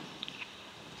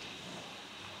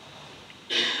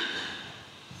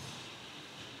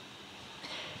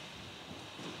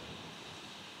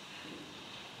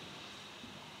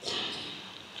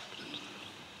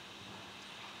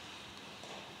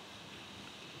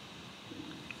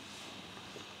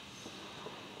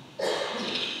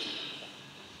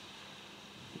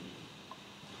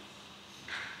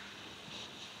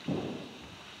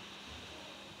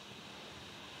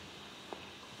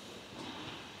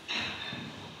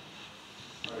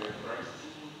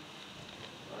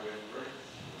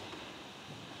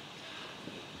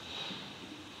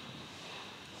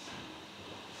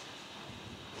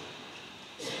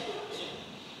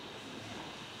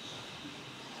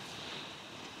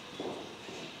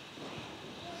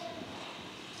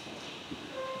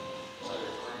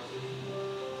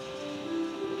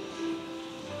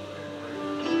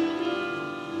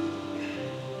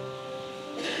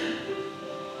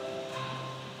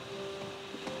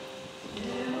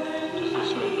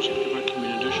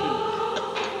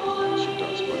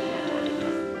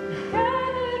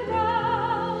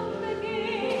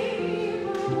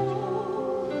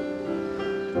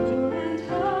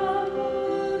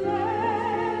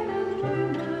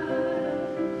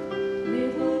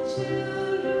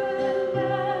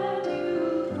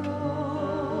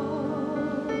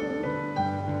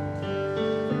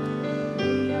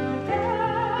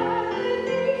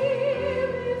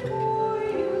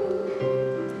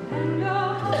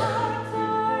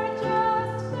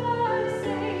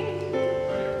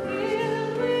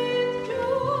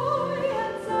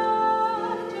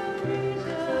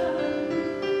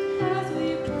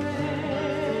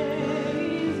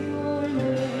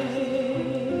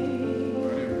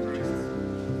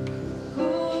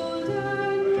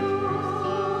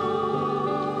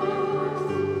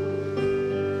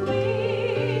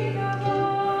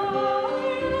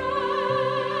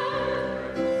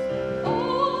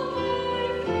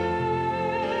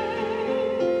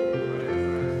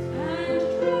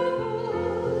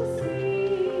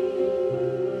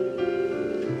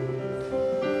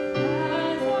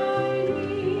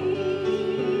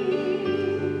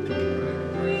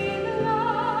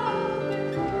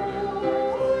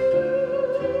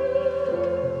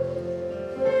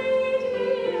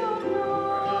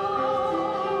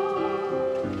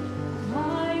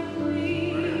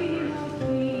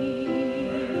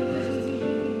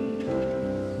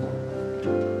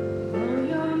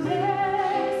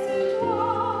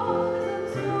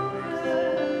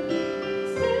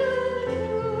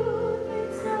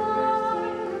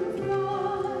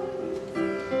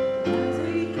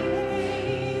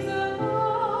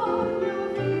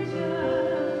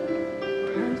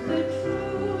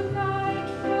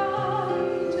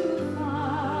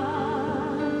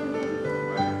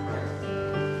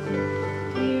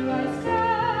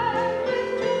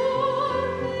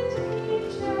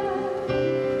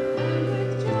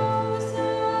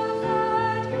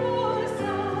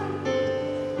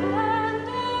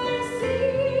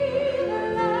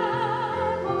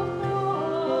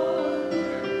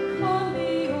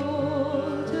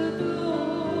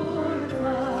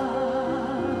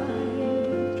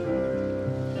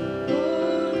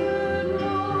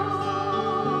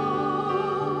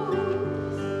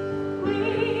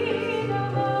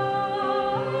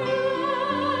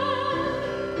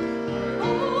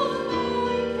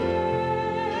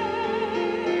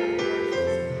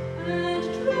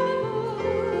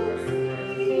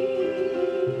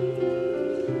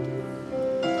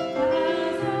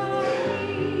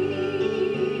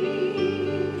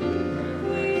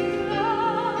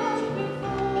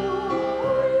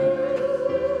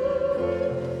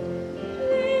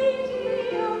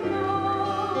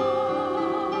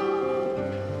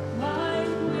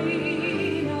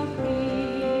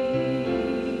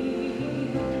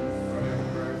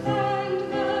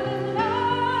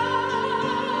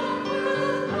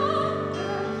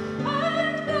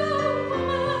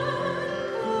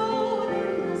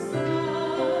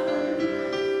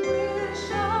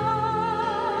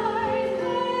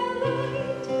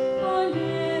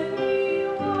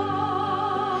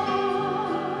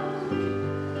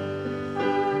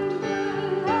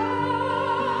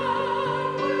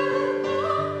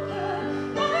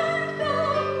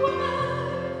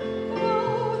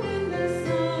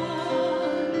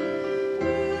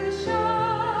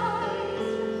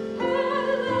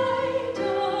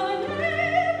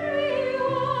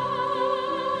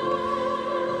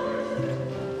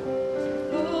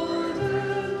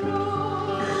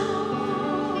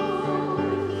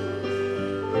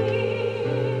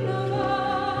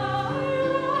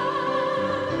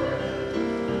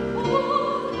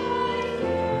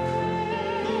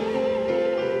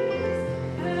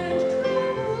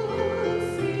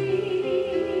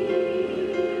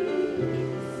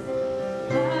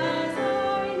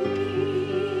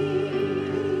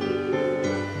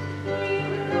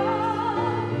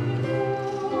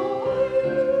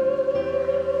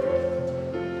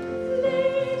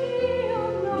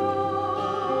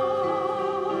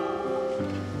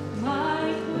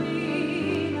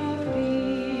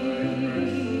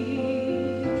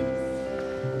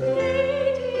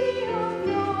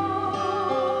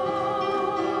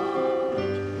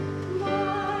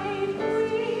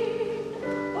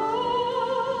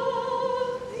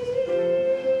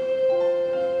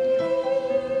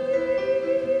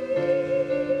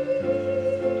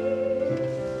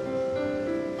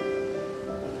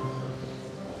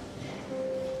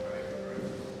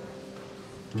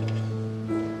 To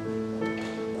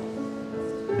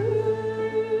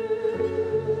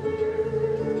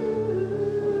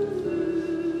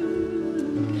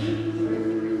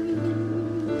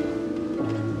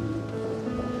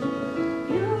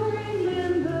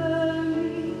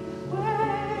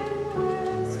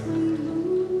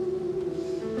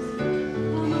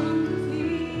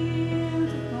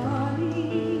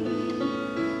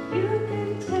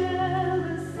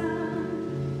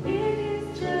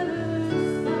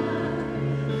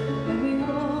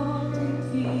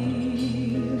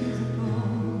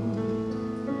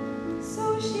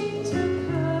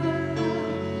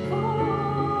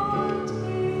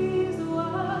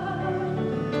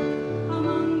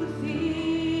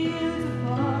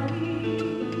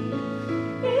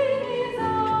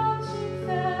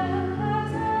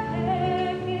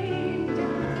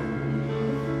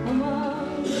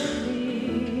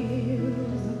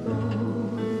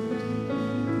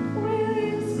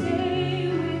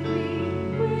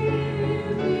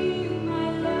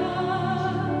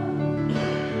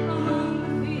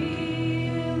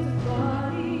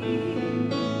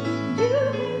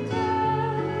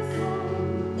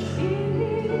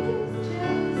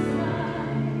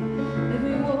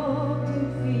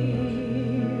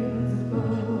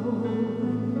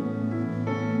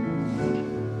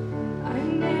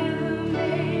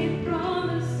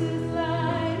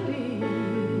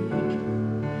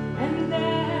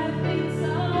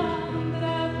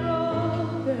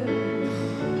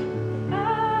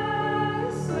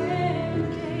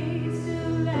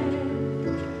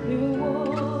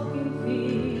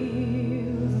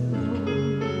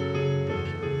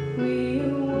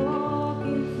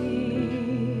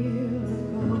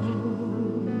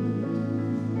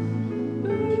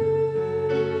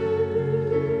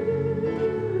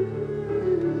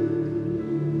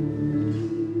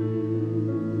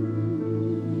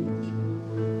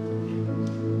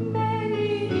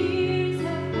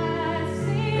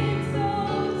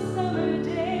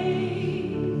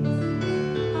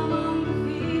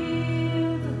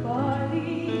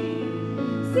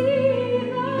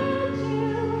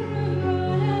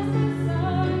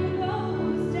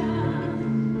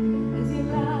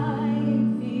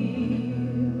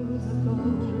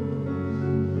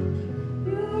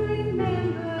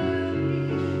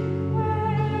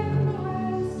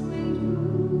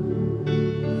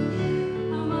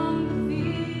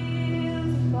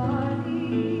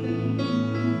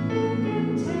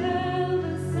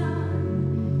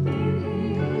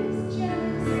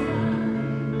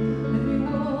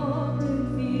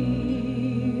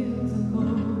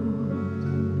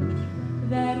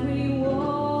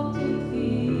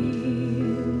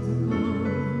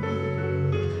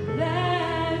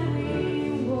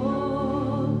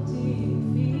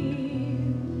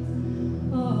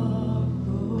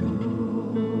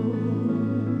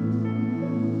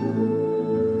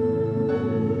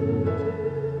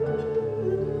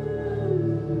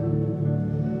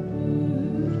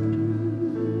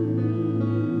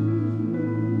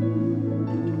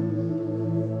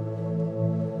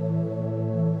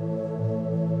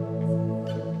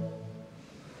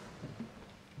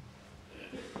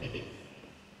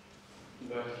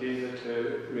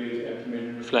read a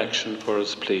communion reflection for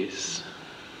us, please.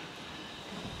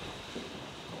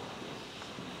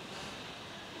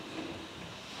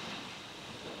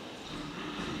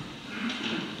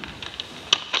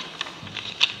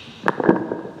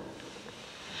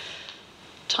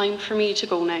 Time for me to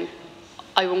go now.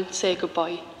 I won't say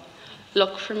goodbye.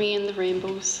 Look for me in the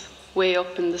rainbows, way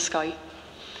up in the sky.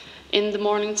 In the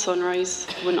morning sunrise,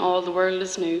 when all the world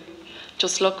is new,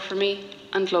 just look for me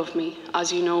and love me,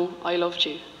 as you know I loved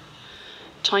you.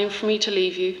 Time for me to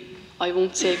leave you, I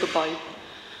won't say goodbye.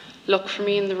 Look for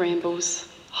me in the rainbows,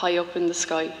 high up in the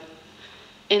sky.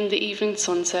 In the evening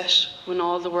sunset, when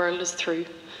all the world is through,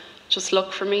 just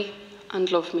look for me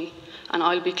and love me, and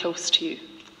I'll be close to you.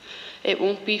 It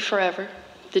won't be forever,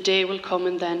 the day will come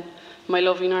and then my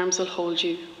loving arms will hold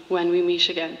you when we meet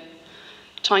again.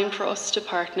 Time for us to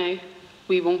part now,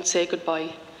 we won't say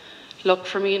goodbye. Look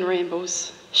for me in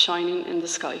rainbows, shining in the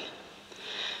sky.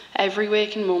 Every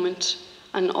waking moment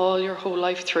and all your whole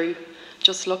life through,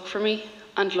 just look for me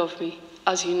and love me,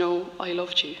 as you know I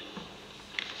loved you.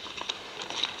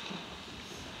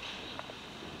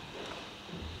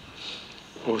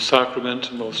 O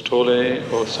sacrament most holy,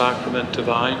 O sacrament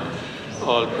divine,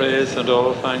 all praise and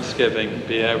all thanksgiving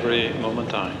be every moment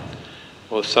thine.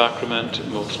 O sacrament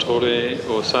most holy,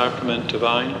 O sacrament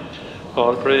divine,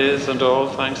 all praise and all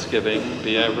thanksgiving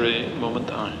be every moment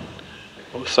thine.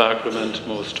 O sacrament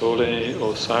most holy,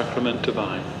 O sacrament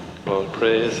divine, all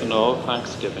praise and all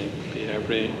thanksgiving be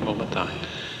every moment thine.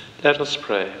 Let us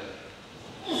pray.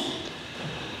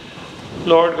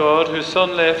 Lord God, whose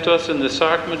Son left us in the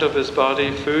sacrament of his body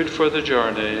food for the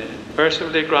journey,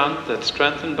 mercifully grant that,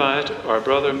 strengthened by it, our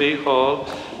brother Michal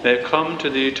may come to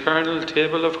the eternal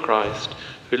table of Christ,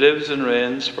 who lives and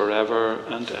reigns forever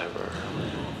and ever.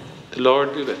 The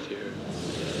Lord be with you.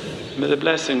 May the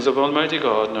blessings of Almighty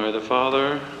God, now the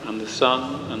Father, and the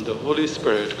Son, and the Holy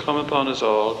Spirit come upon us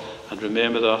all and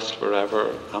remain with us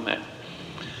forever. Amen.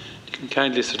 You can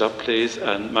kindly sit up, please,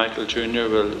 and Michael Jr.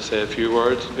 will say a few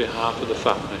words on behalf of the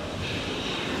family.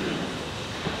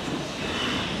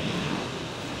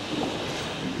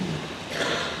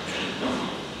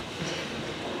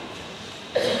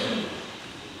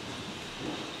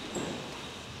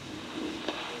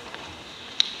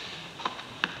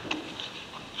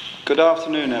 Good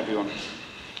afternoon, everyone.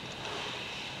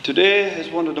 Today is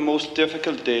one of the most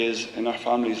difficult days in our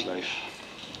family's life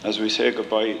as we say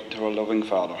goodbye to our loving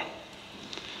father.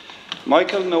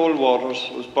 Michael Noel Watters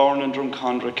was born in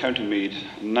Drumcashel, County Meath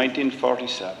in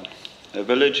 1947, a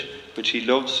village which he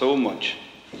loved so much.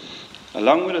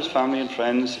 Along with his family and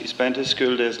friends, he spent his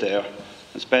school days there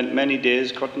and spent many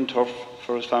days cutting turf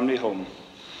for his family home.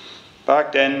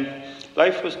 Back then,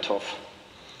 life was tough.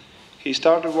 He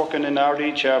started working in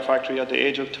RD chair factory at the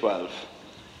age of 12.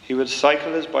 He would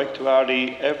cycle his bike to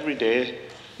RD every day,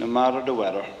 no matter the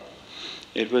weather.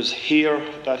 It was here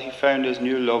that he found his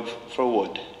new love for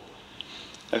wood.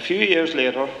 A few years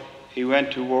later, he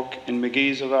went to work in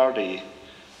McGee's of RD,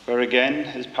 where again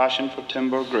his passion for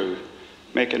timber grew,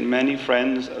 making many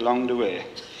friends along the way.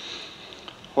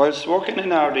 Whilst working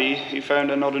in RD, he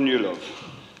found another new love.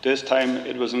 This time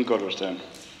it was in Gutterstown,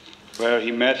 where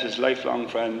he met his lifelong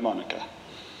friend Monica.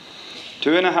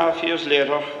 2.5 years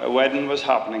later, a wedding was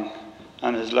happening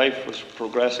and his life was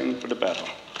progressing for the better.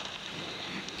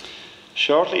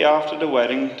 Shortly after the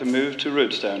wedding, they moved to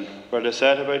Rootstown, where they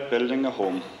set about building a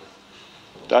home.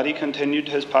 Daddy continued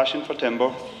his passion for timber,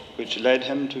 which led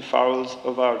him to Farrelly's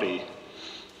of RD,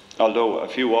 although a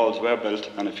few walls were built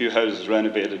and a few houses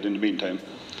renovated in the meantime.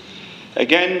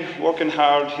 Again, working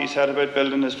hard, he set about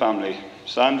building his family.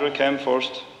 Sandra came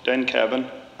first, then Kevin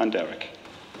and Derek.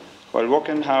 While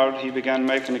working hard, he began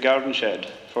making a garden shed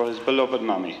for his beloved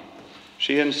mammy.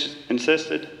 She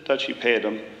insisted that she paid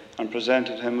him and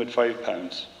presented him with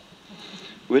 £5.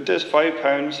 With this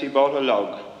 £5, he bought a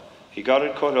log. He got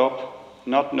it cut up,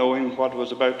 not knowing what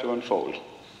was about to unfold.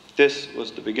 This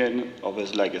was the beginning of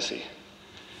his legacy.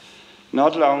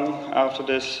 Not long after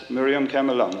this, Miriam came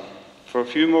along. For a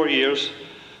few more years,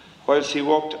 whilst he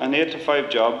worked an 8-to-5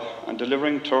 job and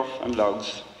delivering turf and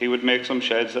logs, he would make some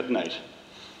sheds at night.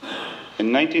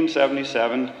 In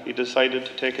 1977, he decided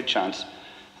to take a chance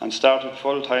and started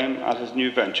full-time at his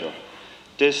new venture.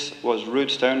 This was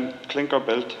Rootstown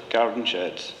clinker-built garden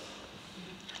sheds.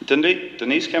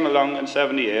 Denise came along in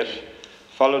 78,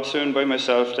 followed soon by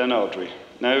myself, then Audrey.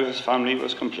 Now his family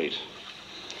was complete.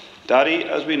 Daddy,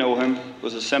 as we know him,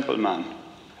 was a simple man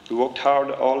who worked hard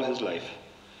all his life.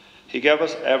 He gave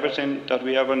us everything that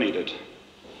we ever needed.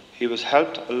 He was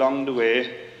helped along the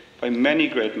way by many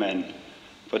great men,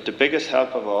 but the biggest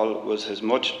help of all was his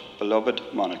much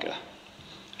beloved Monica.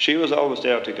 She was always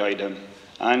there to guide him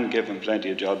and give him plenty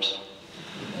of jobs.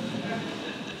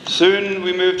 Soon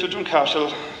we moved to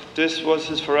Drumcashel. This was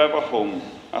his forever home,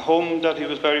 a home that he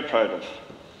was very proud of.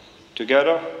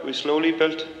 Together we slowly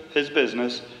built his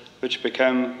business, which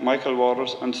became Michael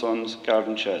Watters and Sons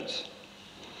Garden Sheds.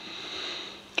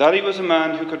 Daddy was a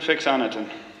man who could fix anything.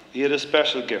 He had a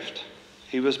special gift.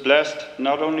 He was blessed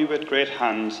not only with great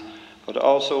hands, but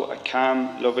also a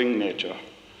calm, loving nature.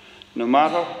 No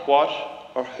matter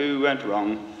what or who went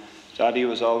wrong, Daddy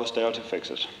was always there to fix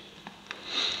it.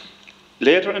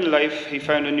 Later in life, he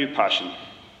found a new passion.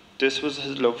 This was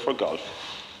his love for golf.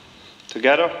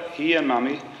 Together, he and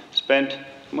Mammy spent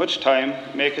much time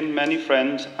making many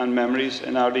friends and memories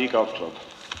in RD Golf Club.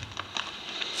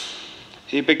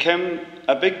 He became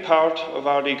a big part of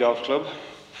RD Golf Club,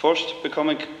 first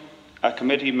becoming a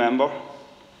committee member.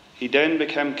 He then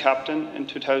became captain in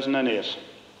 2008,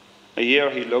 a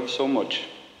year he loved so much.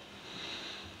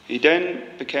 He then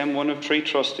became one of 3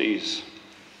 trustees.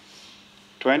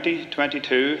 20,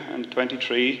 22 and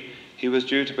 23, he was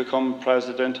due to become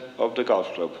president of the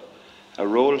golf club, a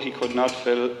role he could not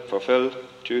fulfill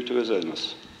due to his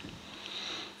illness.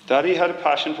 Daddy had a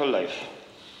passion for life.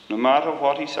 No matter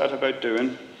what he set about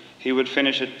doing, he would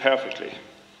finish it perfectly.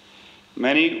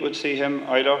 Many would see him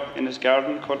either in his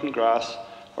garden cutting grass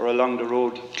or along the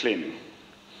road cleaning.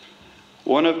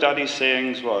 One of Daddy's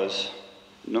sayings was,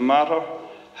 "No matter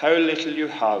how little you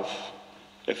have,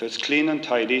 if it's clean and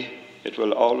tidy, it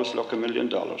will always look $1 million."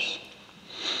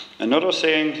 Another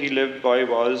saying he lived by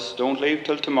was, "Don't leave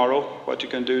till tomorrow what you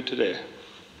can do today."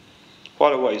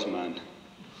 What a wise man.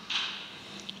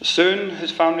 Soon his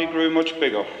family grew much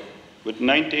bigger, with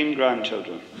 19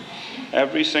 grandchildren,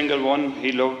 every single one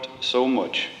he loved so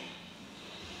much.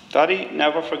 Daddy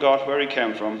never forgot where he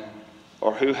came from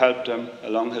or who helped him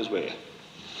along his way.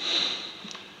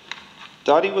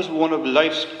 Daddy was one of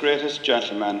life's greatest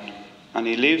gentlemen, and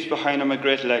he leaves behind him a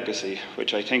great legacy,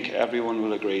 which I think everyone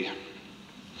will agree.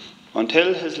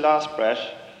 Until his last breath,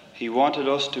 he wanted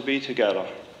us to be together,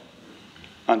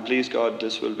 and please God,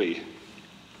 this will be.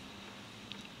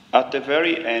 At the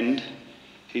very end,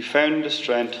 he found the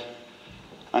strength,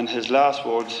 and his last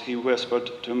words he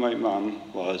whispered to my mum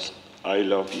was, "I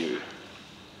love you."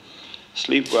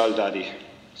 Sleep well, Daddy.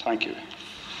 Thank you.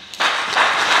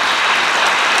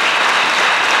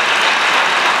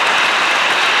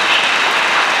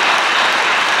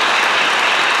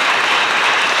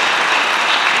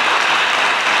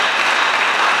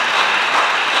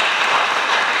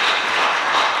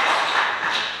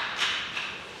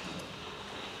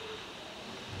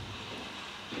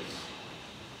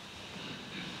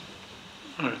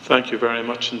 Thank you very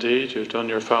much indeed. You've done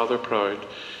your father proud.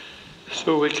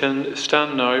 So we can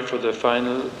stand now for the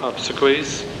final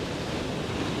obsequies.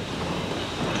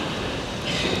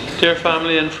 Dear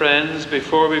family and friends,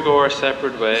 before we go our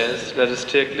separate ways, let us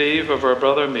take leave of our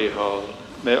brother Micheál.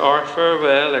 May our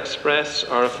farewell express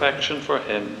our affection for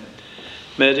him.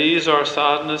 May it ease our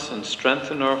sadness and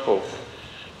strengthen our hope.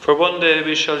 For one day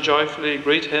we shall joyfully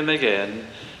greet him again,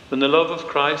 when the love of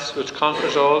Christ, which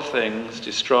conquers all things,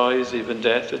 destroys even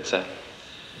death itself.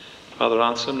 Father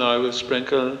Anselm now will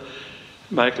sprinkle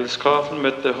Michael's coffin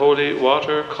with the holy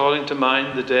water, calling to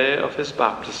mind the day of his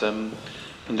baptism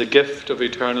and the gift of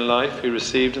eternal life he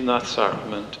received in that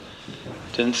sacrament.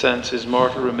 To incense his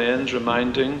mortal remains,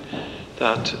 reminding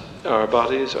that our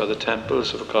bodies are the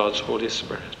temples of God's Holy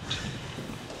Spirit.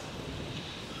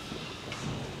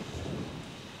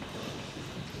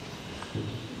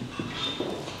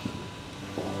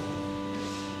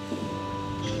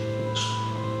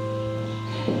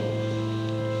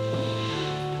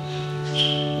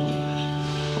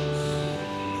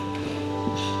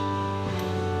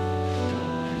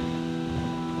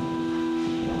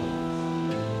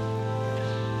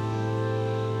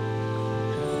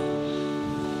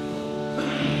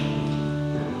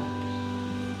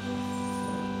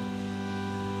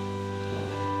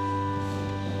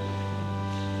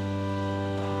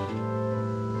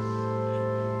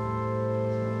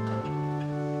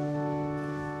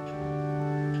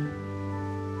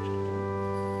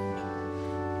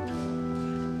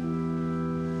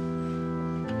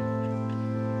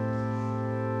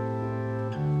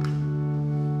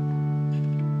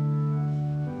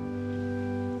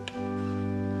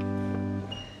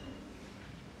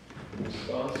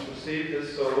 Receive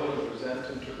this soul and present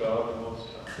him to God the Most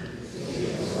High.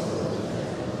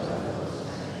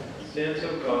 Saints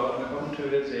of God, come to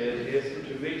his aid, hasten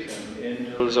to meet him,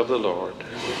 angels of the Lord.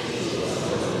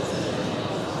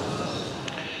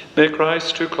 May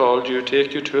Christ, who called you,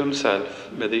 take you to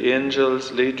himself. May the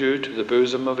angels lead you to the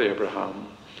bosom of Abraham.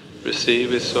 Receive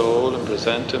his soul and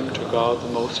present him to God the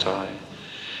Most High.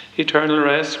 Eternal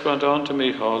rest grant unto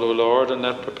Micheál, O Lord, and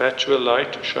let perpetual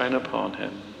light shine upon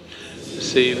him.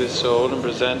 Receive his soul and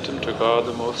present him to God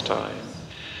the Most High.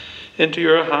 Into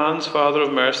your hands, Father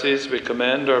of mercies, we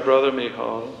commend our brother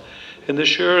Micheál, in the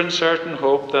sure and certain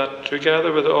hope that,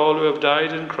 together with all who have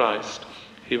died in Christ,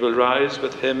 he will rise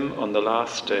with him on the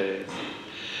last day.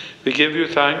 We give you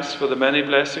thanks for the many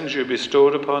blessings you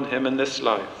bestowed upon him in this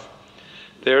life.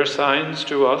 They are signs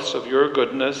to us of your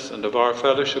goodness and of our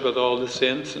fellowship with all the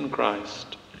saints in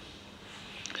Christ.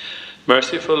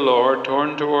 Merciful Lord,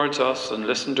 turn towards us and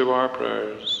listen to our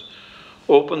prayers.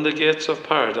 Open the gates of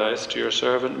paradise to your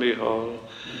servant Micheál,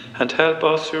 and help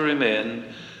us who remain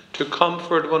to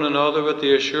comfort one another with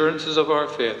the assurances of our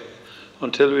faith,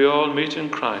 until we all meet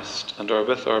in Christ and are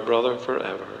with our brother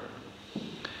forever.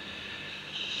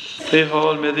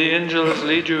 Micheál, may the angels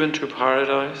lead you into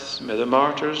paradise. May the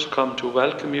martyrs come to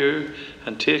welcome you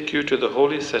and take you to the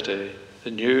holy city,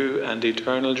 the new and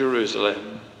eternal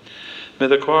Jerusalem. May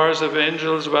the choirs of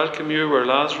angels welcome you where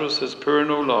Lazarus is poor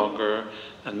no longer,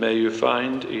 and may you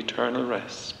find eternal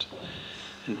rest.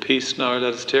 In peace now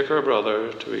let us take our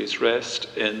brother to his rest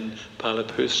in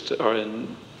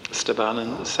in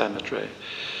Stabannon Cemetery.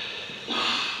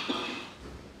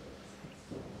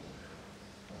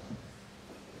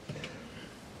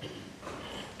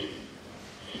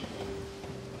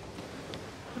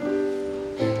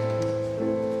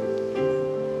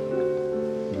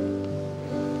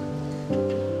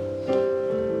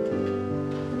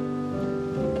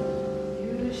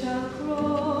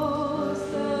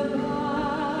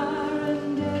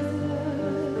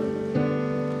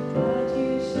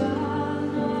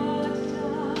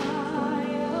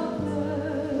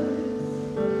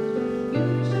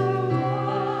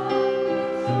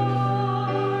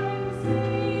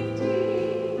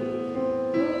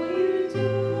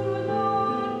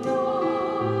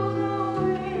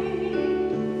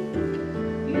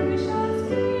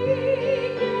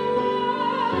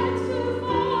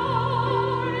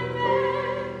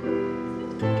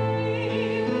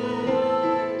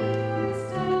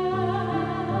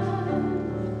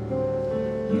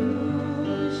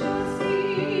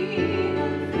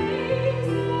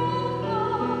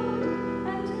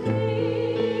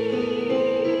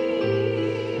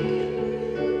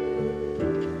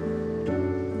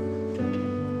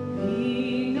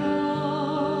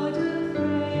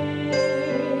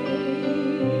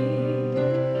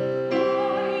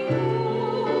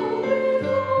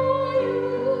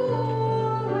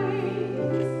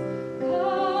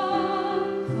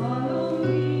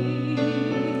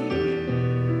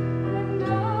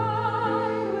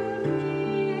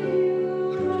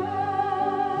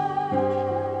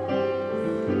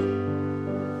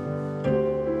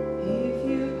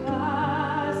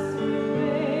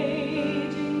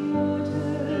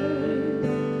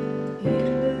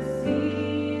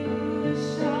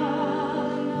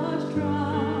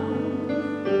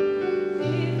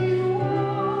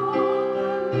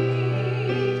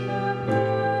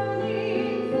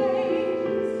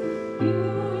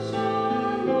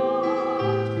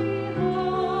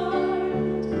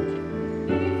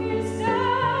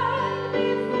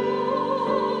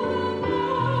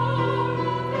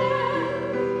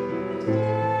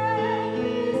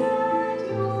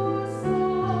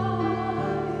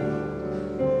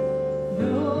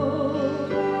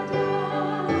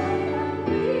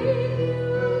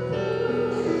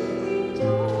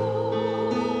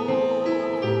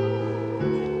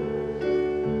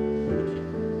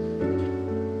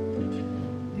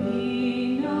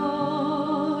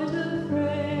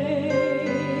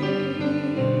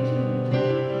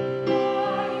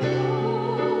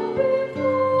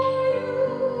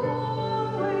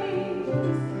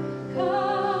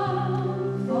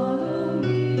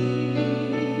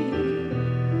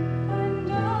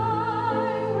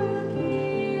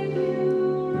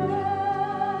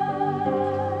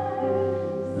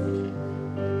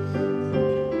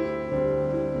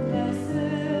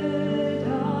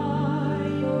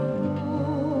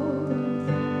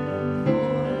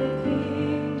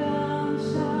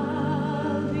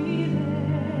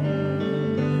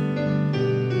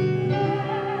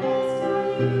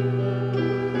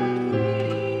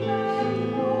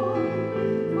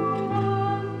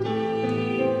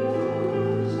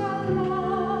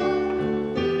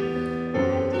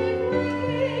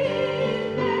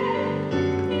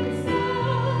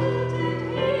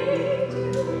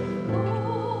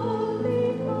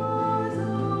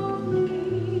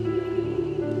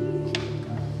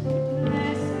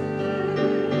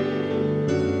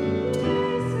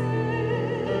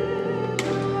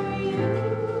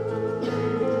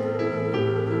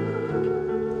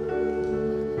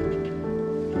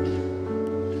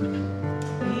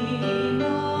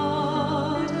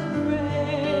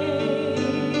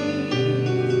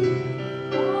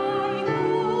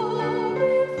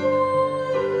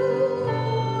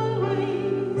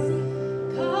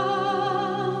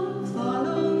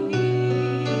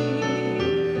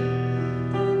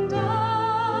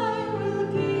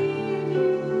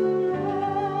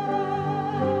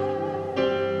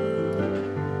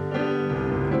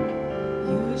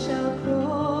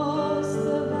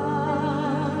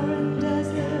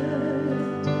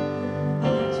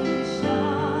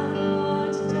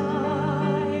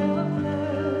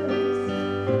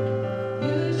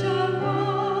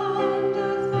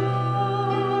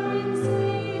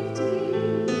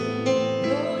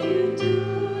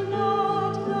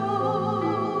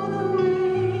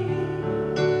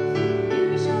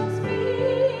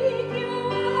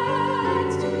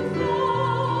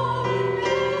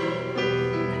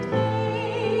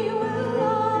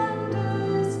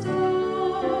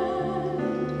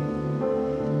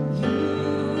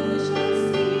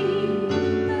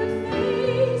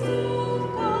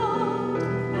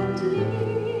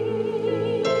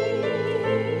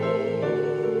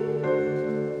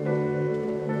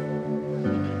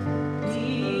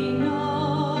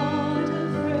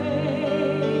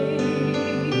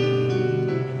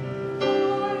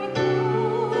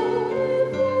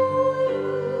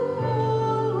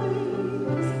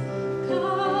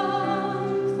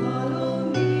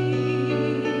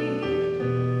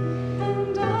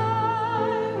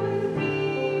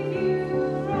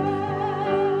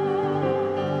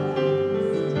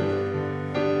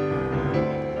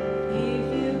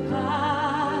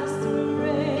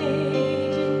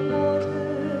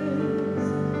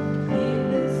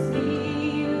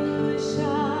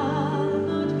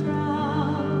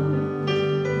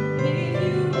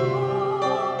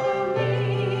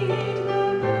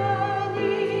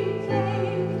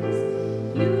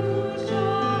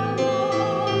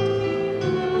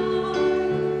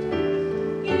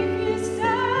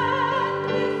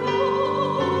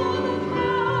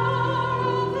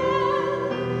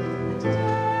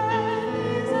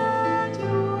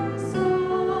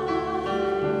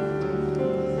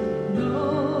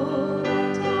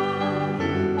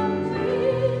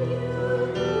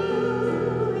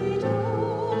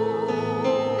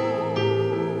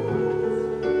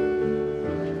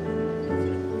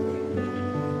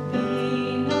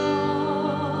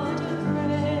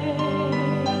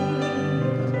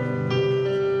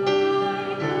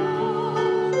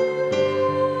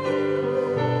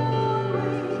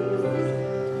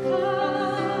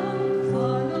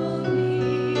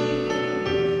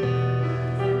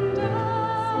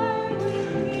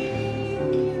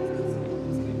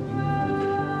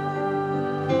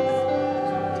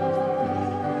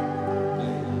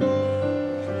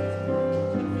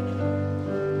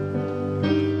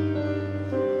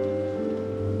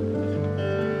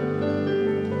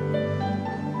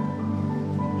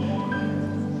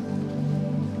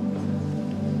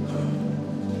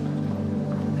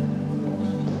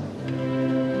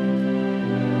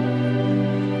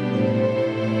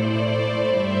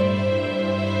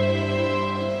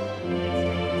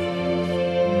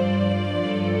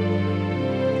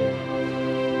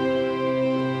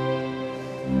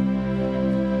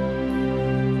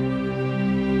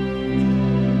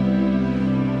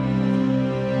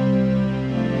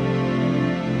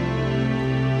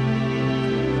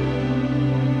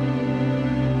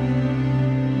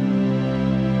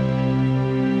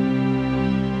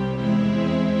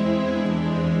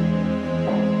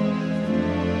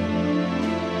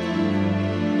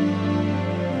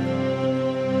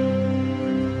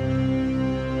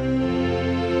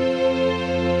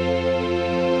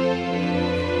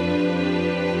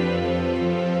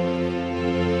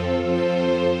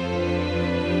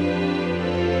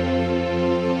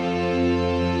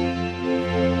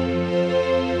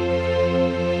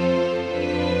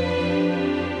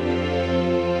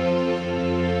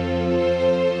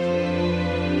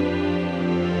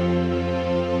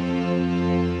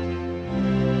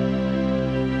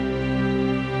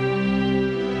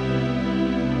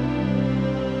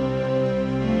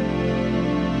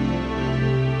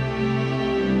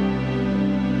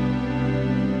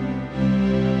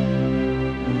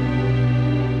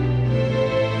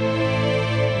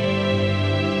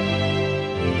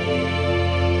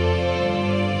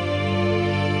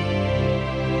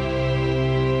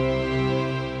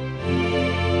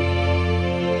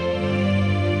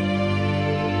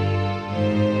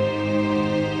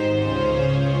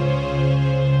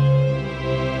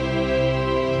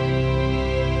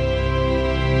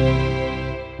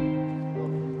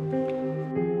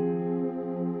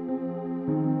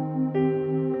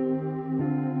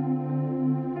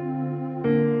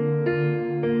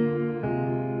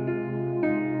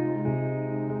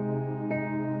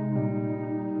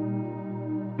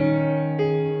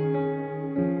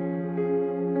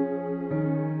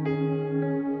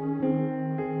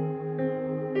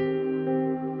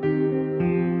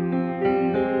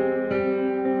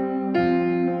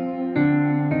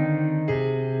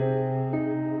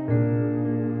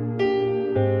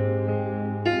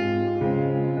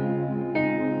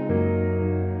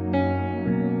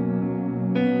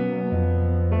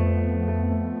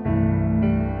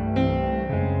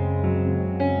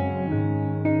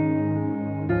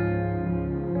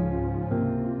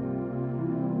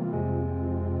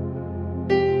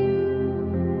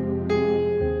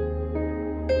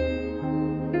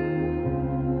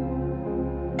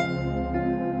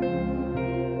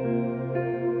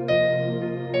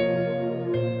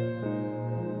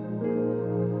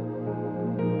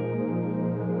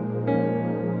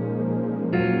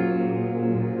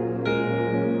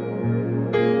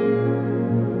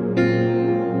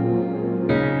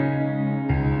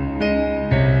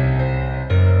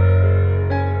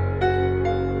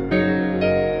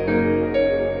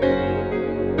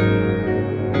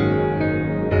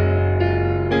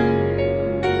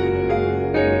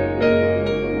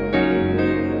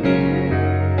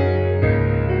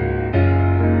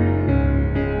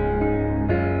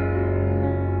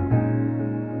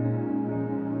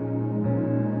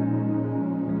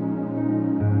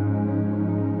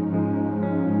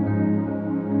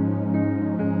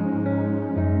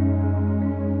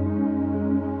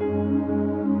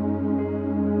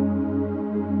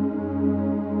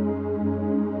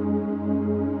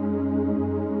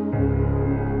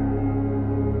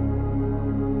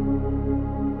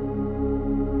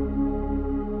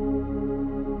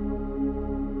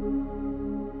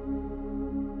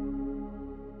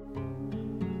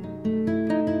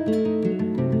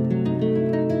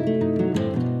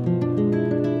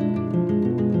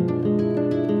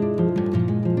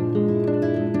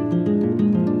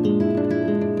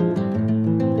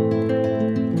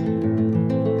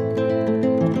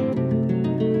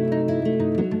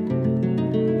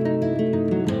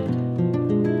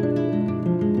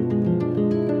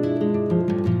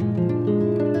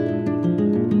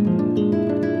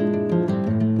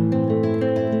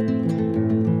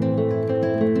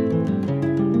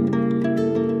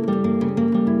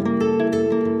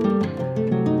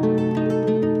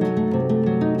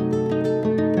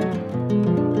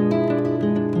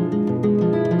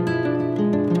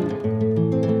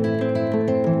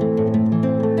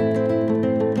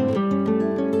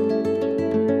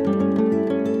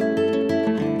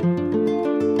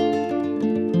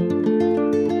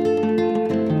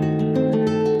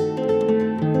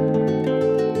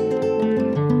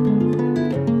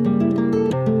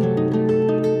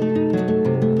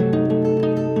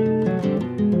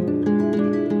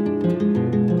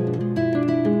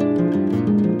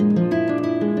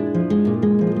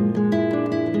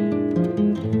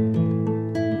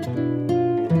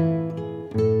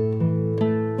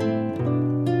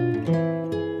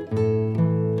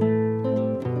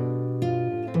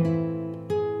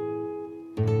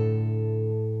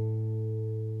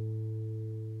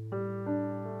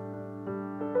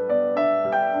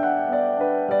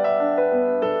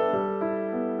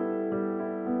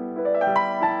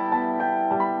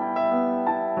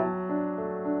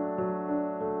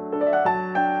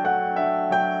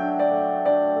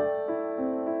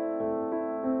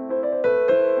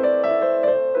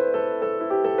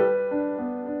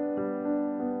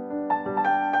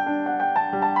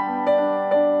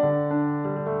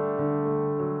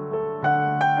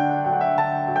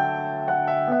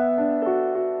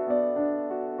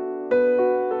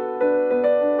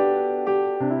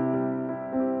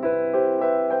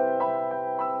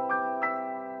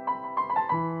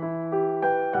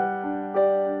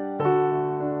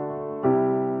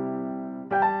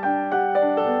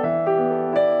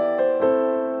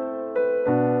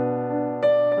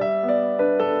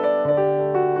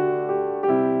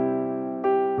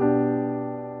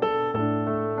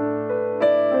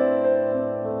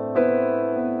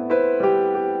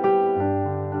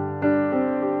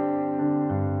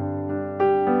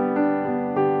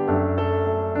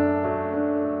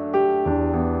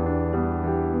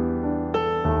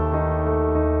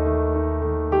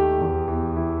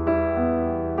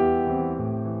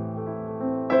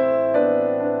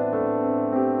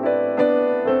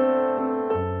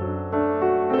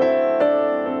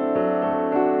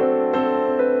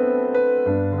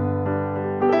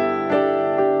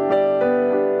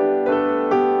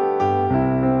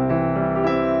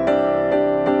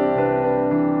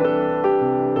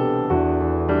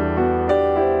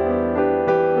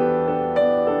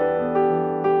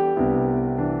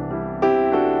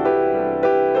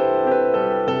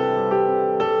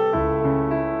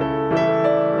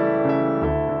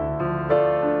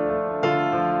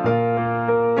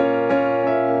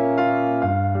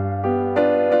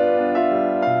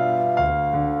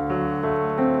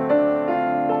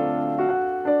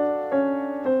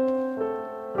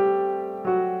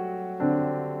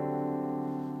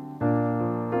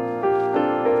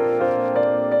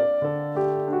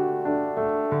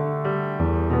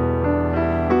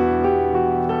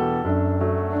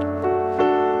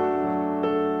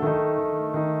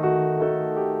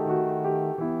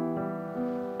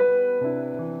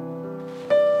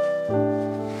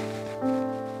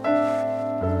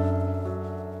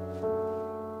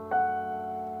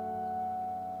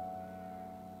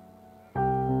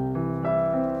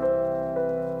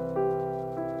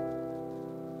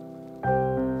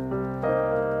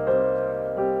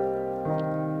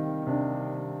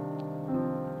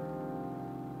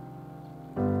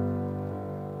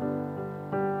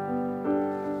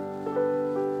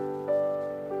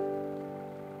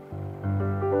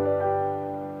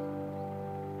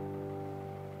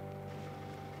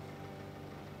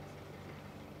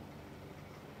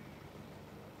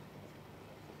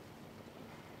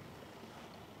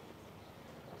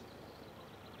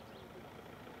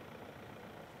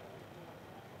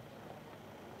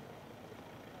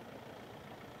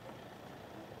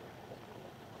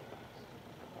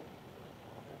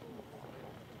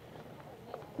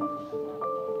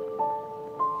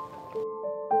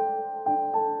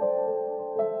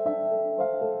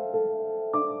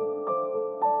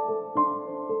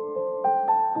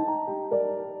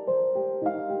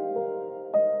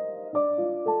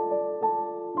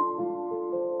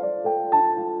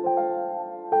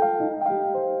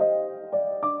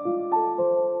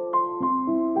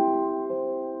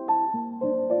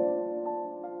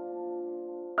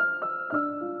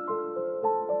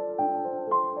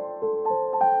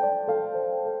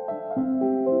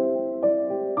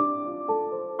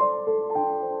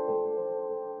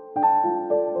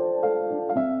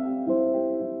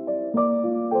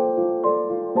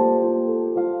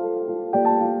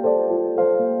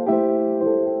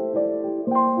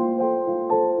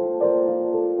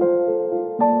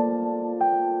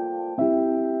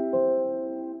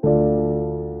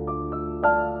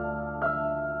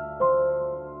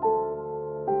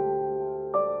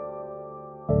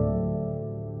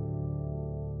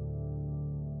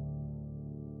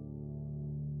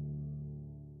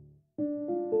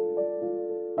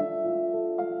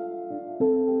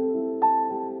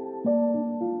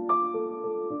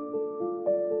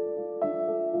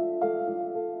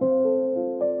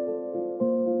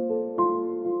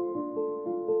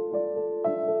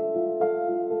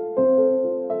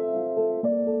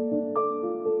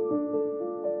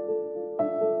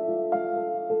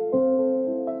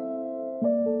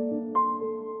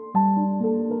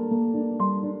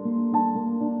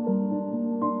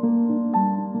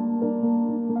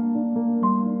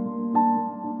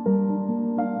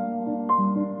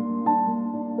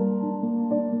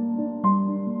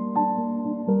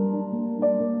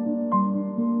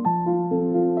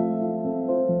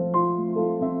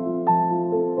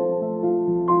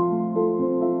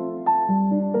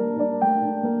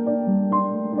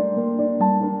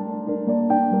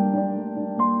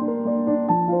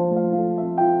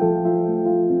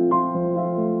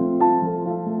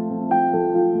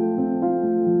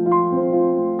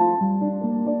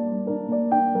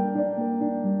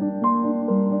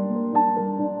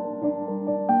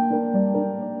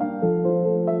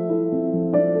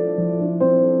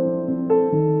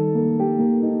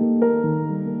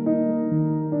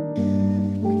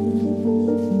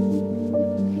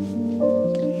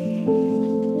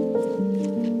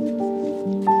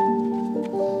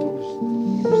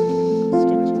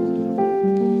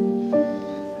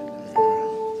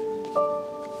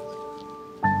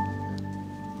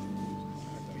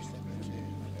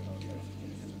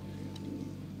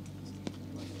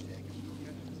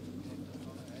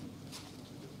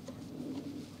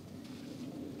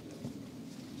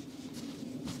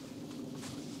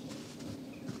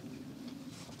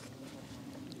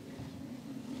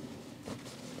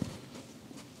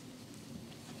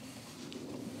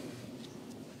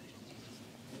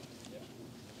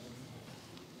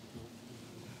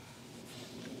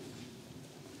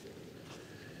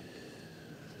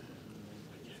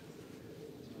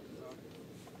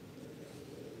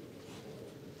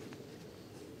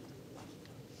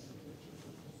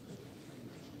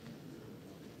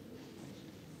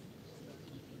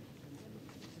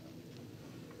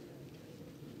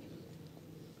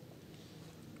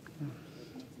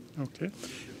 Okay.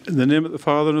 In the name of the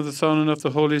Father, and of the Son, and of the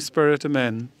Holy Spirit,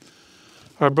 amen.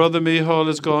 Our brother Micheál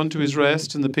is gone to his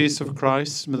rest in the peace of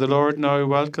Christ. May the Lord now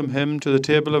welcome him to the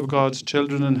table of God's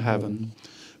children in heaven.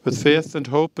 With faith and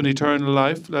hope and eternal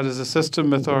life, let us assist him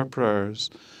with our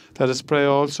prayers. Let us pray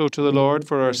also to the Lord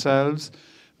for ourselves.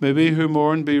 May we who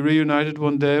mourn be reunited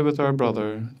one day with our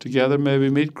brother. Together may we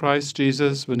meet Christ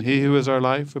Jesus when he who is our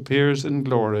life appears in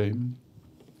glory.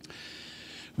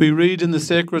 We read in the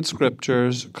sacred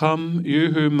scriptures, "Come,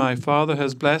 you whom my Father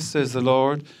has blessed, says the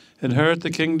Lord, inherit the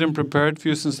kingdom prepared for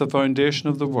you since the foundation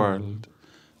of the world."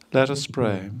 Let us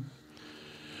pray.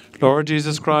 Lord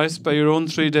Jesus Christ, by your own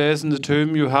 3 days in the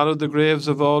tomb, you hallowed the graves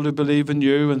of all who believe in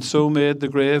you, and so made the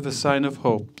grave a sign of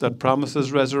hope that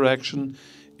promises resurrection,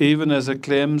 even as it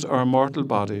claims our mortal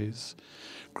bodies.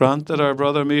 Grant that our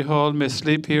brother Micheál may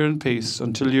sleep here in peace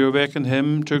until you awaken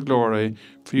him to glory,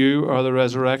 for you are the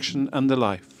resurrection and the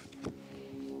life.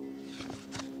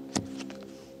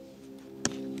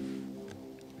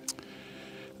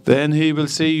 Then he will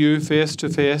see you face to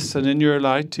face, and in your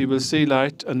light he will see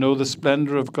light and know the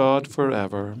splendour of God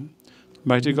forever.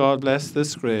 Mighty God, bless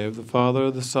this grave, the Father,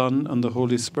 the Son, and the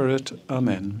Holy Spirit.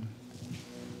 Amen.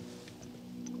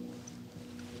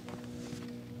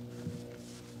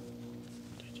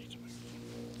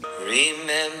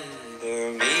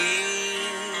 Remember me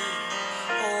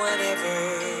whenever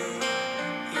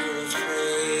you're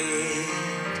afraid,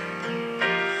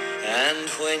 and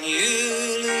when you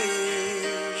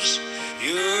lose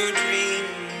your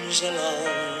dreams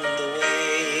along the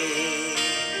way.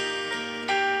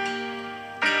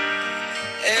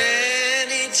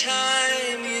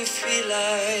 Anytime you feel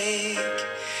like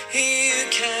you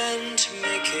can't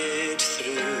make it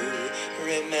through,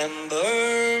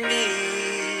 remember me.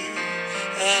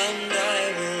 And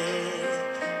I will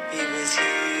be with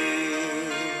you.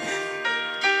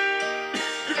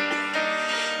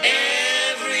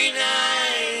 Every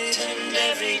night and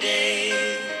every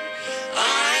day,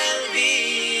 I'll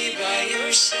be by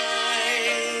your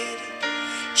side.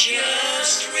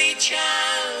 Just reach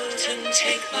out and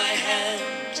take my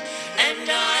hand, and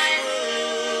I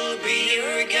will be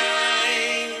your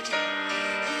guide.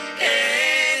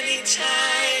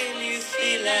 Anytime you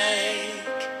feel like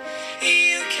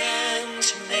you can't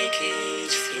make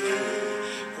it through,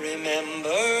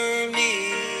 remember me,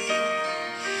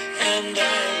 and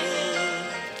I will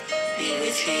be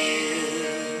with you.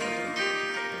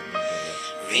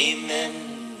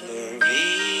 Remember me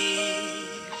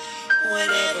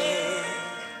whenever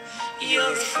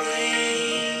you're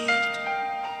afraid.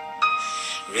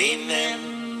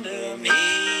 Remember me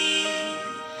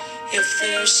if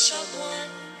there's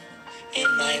someone in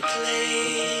my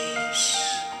place.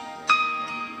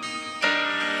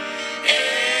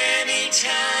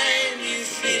 Anytime you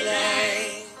feel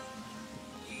like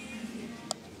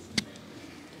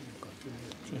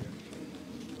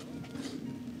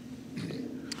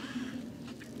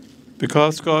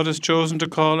Because God has chosen to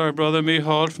call our brother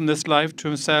Micheál from this life to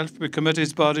himself, we commit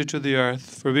his body to the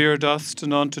earth. For we are dust,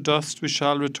 and unto dust we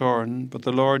shall return. But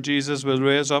the Lord Jesus will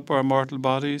raise up our mortal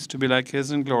bodies to be like his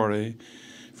in glory.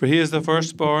 For he is the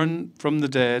firstborn from the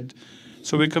dead.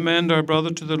 So we commend our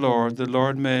brother to the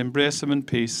Lord may embrace him in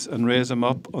peace and raise him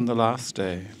up on the last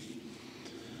day.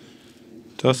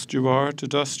 Dust you are, to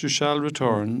dust you shall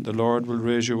return. The Lord will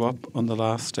raise you up on the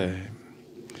last day.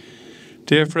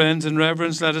 Dear friends, in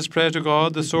reverence, let us pray to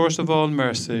God, the source of all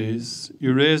mercies.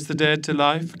 You raise the dead to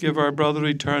life, give our brother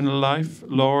eternal life.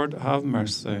 Lord, have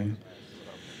mercy.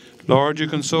 Lord, you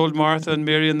consoled Martha and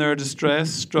Miriam in their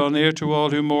distress. Draw near to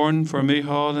all who mourn for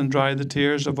Micheál and dry the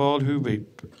tears of all who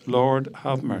weep. Lord,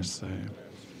 have mercy.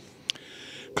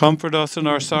 Comfort us in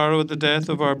our sorrow at the death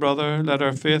of our brother. Let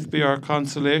our faith be our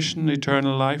consolation,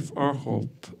 eternal life our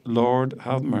hope. Lord,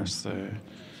 have mercy.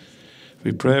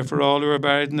 We pray for all who are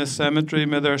buried in this cemetery.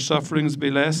 May their sufferings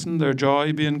be lessened, their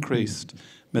joy be increased.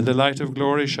 May the light of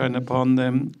glory shine upon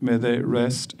them. May they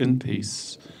rest in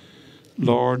peace.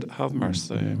 Lord, have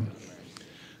mercy.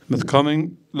 With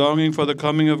longing for the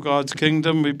coming of God's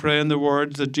kingdom, we pray in the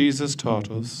words that Jesus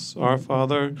taught us. Our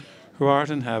Father, who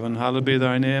art in heaven, hallowed be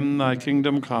thy name. Thy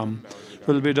kingdom come.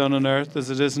 Will be done on earth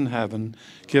as it is in heaven.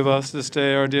 Give us this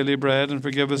day our daily bread, and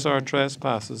forgive us our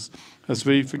trespasses, as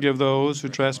we forgive those who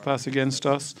trespass against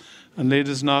us. And lead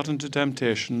us not into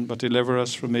temptation, but deliver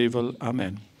us from evil.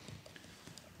 Amen.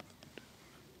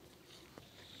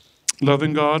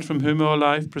 Loving God, from whom all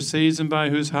life proceeds, and by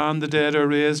whose hand the dead are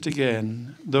raised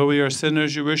again, though we are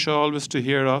sinners, you wish always to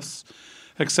hear us.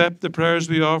 Accept the prayers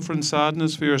we offer in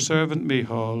sadness for your servant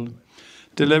Micheál.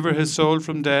 Deliver his soul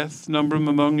from death, number him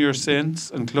among your saints,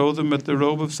 and clothe him with the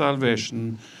robe of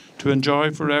salvation, to enjoy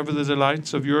forever the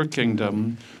delights of your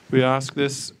kingdom. We ask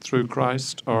this through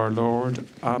Christ our Lord.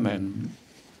 Amen.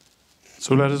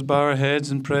 So let us bow our heads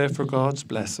and pray for God's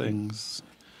blessings.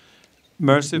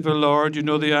 Merciful Lord, you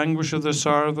know the anguish of the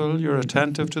sorrowful. You're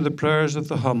attentive to the prayers of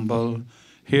the humble.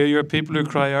 Hear your people who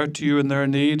cry out to you in their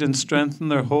need and strengthen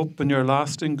their hope in your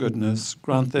lasting goodness.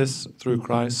 Grant this through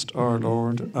Christ our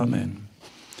Lord. Amen.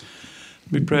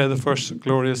 We pray the first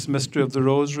glorious mystery of the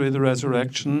Rosary, the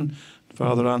Resurrection.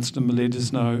 Father Anselm will lead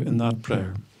us now in that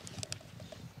prayer.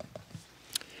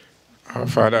 Our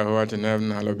Father who art in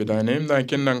heaven, hallowed be thy name. Thy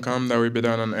kingdom come, thy will be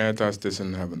done on earth as it is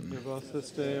in heaven. Give us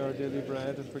this day our daily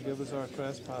bread, and forgive us our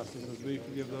trespasses, as we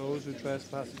forgive those who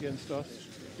trespass against us.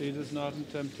 Lead us not in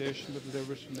temptation, but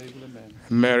deliver us from evil. Amen.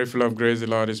 Mary, full of grace, the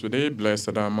Lord is with thee. Blessed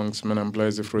art thou amongst men, and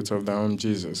blessed the fruit of thy womb,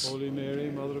 Jesus. Holy Mary,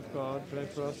 Mother of God, pray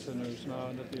for us sinners, now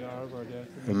and at the hour of our death.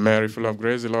 Amen. Mary, full of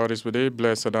grace, the Lord is with thee.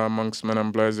 Blessed art thou amongst men,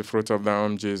 and blessed the fruit of thy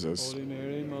womb, Jesus. Holy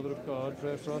Mary, Mother of God,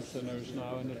 pray for us sinners,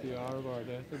 now and at the hour of our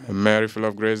death. Amen. Mary, full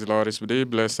of grace, the Lord is with thee.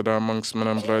 Blessed art thou amongst men,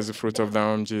 and blessed the fruit of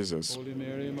thy womb, Jesus. Holy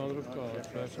Mary, Mother of God,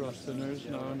 pray for us sinners,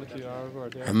 now and at the hour of our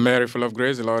death. Amen. Mary, full of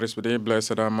grace, the Lord is with thee.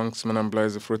 Blessed art thou amongst men, and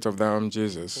blessed the fruit of thy womb,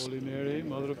 Jesus. Holy Mary,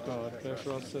 Mother of God, pray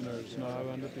for us sinners, now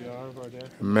and at the hour of our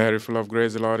death. Mary, full of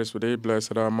grace, the Lord is with thee.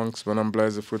 Blessed art thou amongst men, and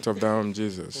blessed the fruit of thy womb,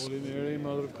 Jesus. Holy Mary,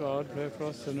 Mother of God, pray for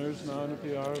us sinners, now and at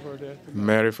the hour of our death.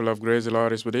 Mary, full of grace, the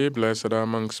Lord is with thee. Blessed art thou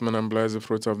amongst men, and blessed the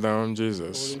fruit of thy womb,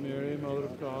 Jesus. Holy Mary, Mother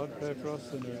of God, pray for us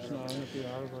sinners, now and at the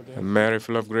hour of our death. Mary,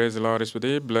 full of grace, the Lord is with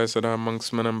thee. Blessed art thou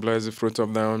amongst men, and blessed the fruit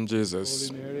of thy womb, Jesus.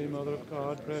 Holy Mary, Mother of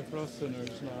God, pray for us sinners,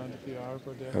 now and at the hour of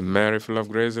our death. Mary, full of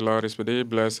grace, the Lord is with thee.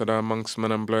 Blessed art thou amongst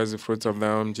men, and blessed the fruit of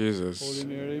thy womb, Jesus.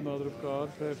 Holy Mary, Mother of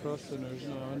God, pray for us sinners,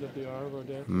 now and at the hour of our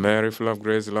death. Mary, full of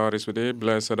grace, the Lord is with thee.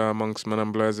 Blessed art thou amongst men,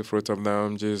 and blessed the fruit of thy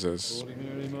womb, Jesus. Holy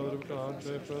Mary, Mother of God,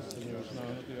 pray for us sinners, now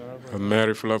and at the hour of our death.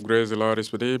 Mary, full of grace, the Lord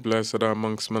is with thee. Blessed art thou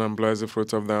amongst men, and blessed the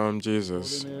fruit of thy womb,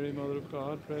 Jesus. Holy Mary, Mother of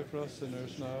God, pray for us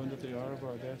sinners, now and at the hour of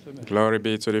our death. Amen. Glory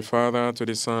be to the Father, to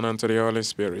the Son, and to the Holy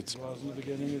Spirit. As was in the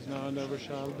beginning, is now, and ever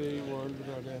shall be, world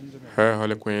without end. Amen. Hail,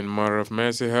 Holy Queen, Mother of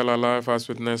Mercy, hail our life, our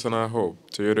sweetness, and our hope.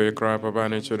 To you do we cry,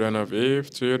 Papa, children of Eve.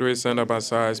 To you do we send up our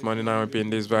sighs, morning and weeping in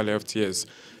this valley of tears.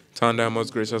 Turn thou,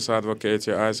 most gracious Advocate,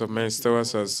 your eyes of mercy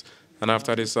towards us, and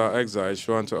after this our exile,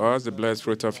 show unto us the blessed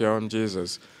fruit of your womb,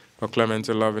 Jesus. O clement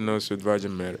and loving, O sweet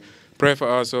Virgin Mary. Pray for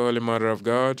us, O Holy Mother of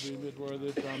God.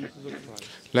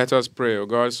 Let us pray. O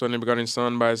God's only begotten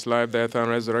Son, by his life, death, and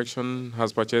resurrection,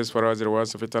 has purchased for us the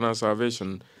rewards of eternal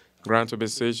salvation. Grant, to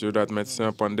beseech you, that medicine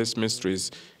upon these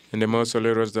mysteries, in the most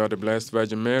holy rosary of the Blessed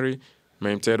Virgin Mary,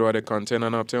 may imitate what they contain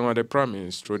and obtain what they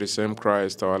promise, through the same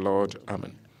Christ our Lord.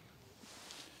 Amen.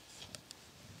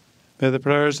 May the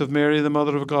prayers of Mary, the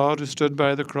Mother of God, who stood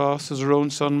by the cross as her own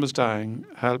Son was dying,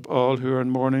 help all who are in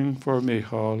mourning for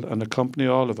Michal, and accompany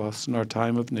all of us in our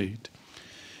time of need.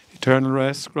 Eternal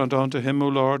rest grant unto him, O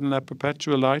Lord, and let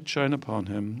perpetual light shine upon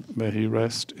him. May he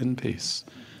rest in peace.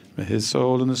 May his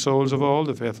soul and the souls of all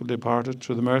the faithful departed,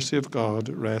 through the mercy of God,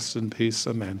 rest in peace.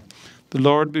 Amen. The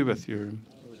Lord be with you.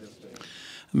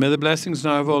 And may the blessings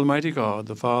now of Almighty God,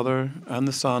 the Father, and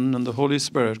the Son, and the Holy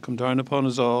Spirit come down upon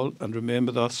us all and remain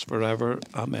with us forever.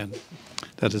 Amen.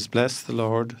 Let us bless the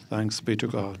Lord. Thanks be to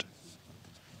God.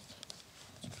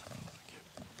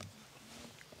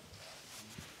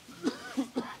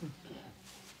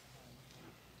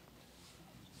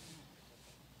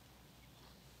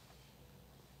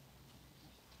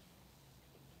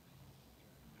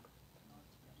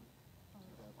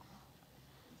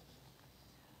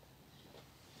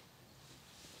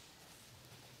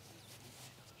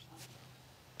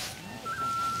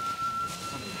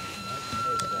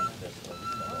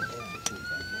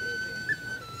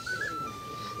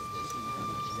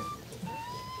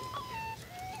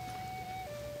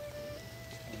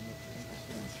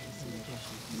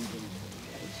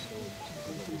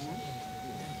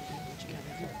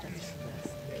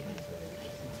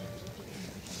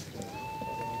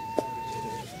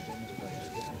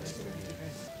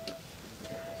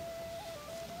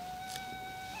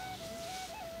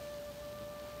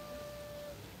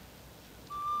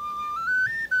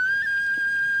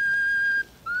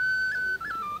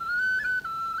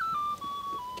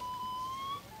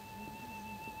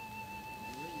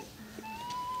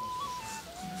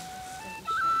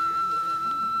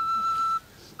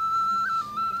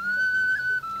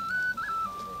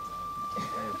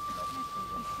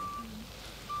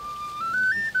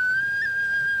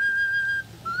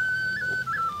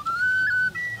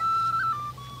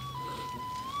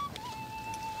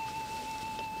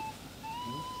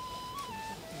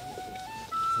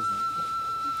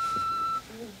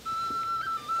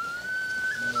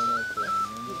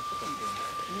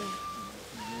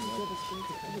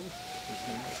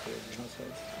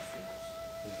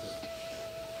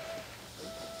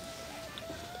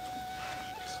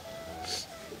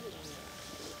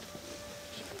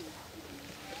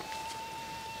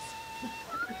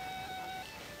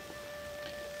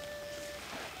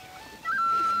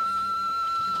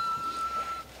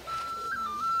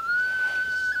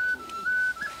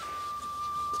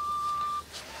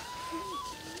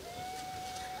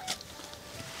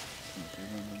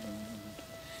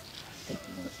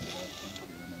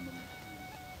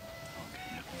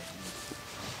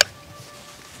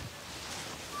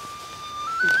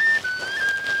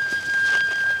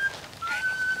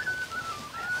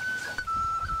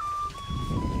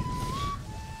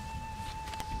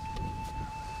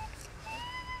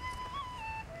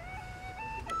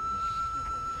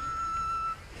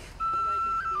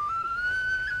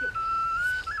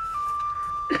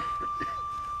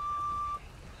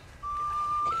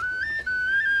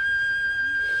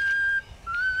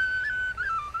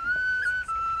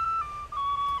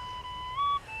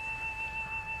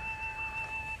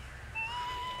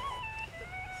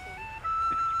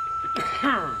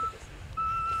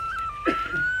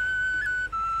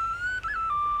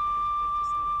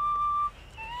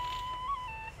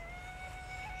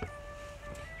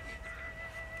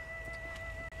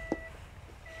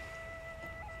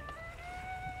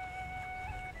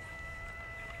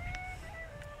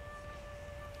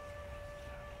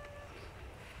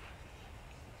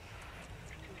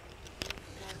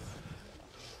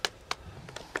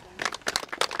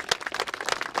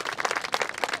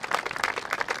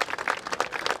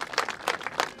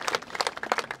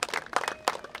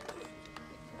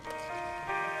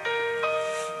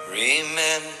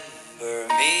 Remember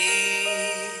me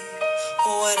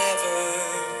whenever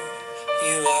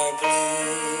you are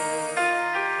blue.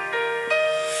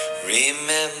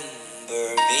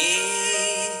 Remember me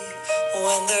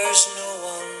when there's no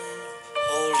one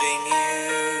holding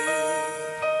you.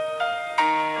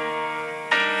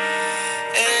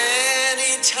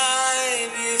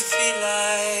 Anytime you feel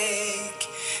like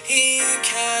you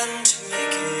can't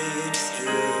make it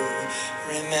through,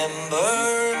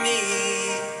 remember me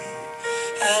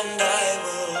and I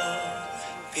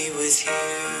will be with you.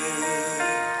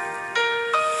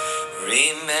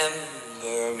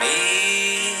 Remember me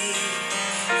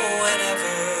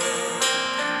whenever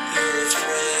you're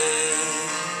afraid,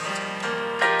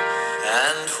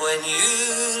 and when you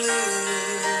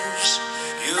lose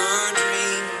your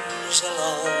dreams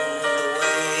along the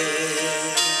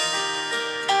way.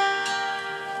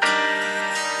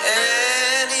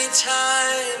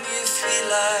 Anytime you feel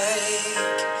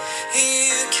like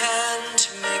you can't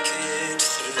make it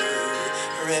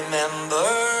through,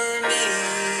 remember me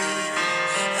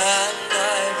and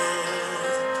I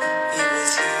will be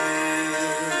with you.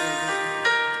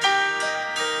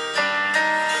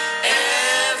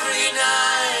 Every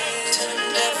night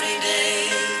and every day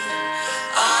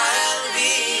I'll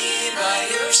be by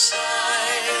your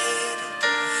side.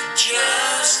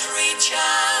 Just reach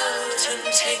out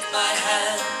and take my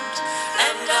hand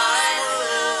and I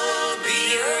will be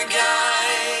your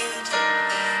guide.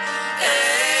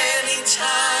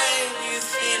 Anytime you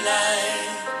feel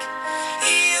like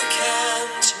you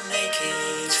can't make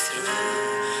it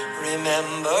through,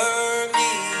 remember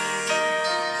me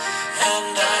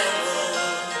and I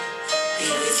will be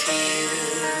with you.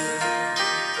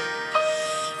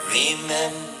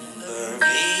 Remember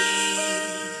me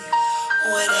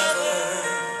whenever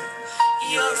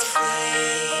you're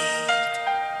afraid.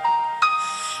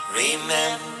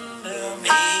 Remember me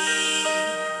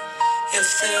if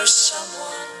there's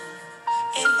someone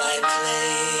in my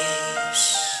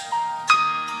place.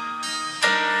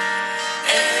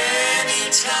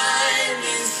 Anytime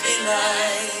you feel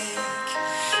like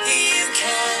you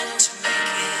can't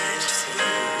make it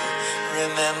through,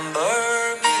 remember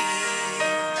me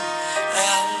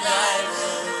and I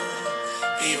will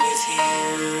be with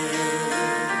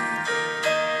you.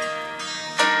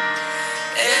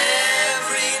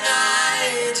 Every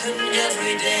night and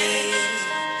every day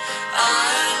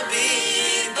I'll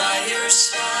be by your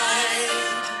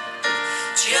side.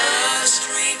 Just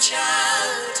reach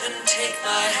out and take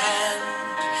my hand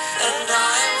and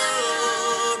I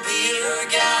will be your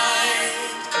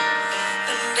guide.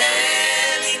 And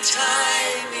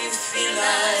anytime you feel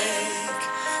like,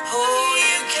 oh,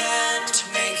 you can't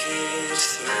make it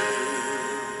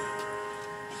through,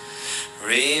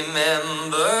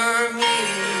 remember me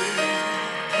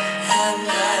and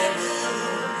I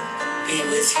will be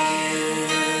with you.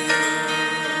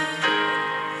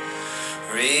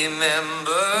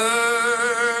 Remember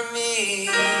me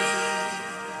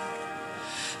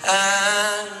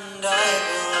and I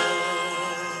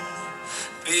will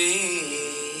be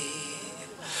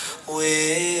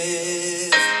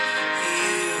with you.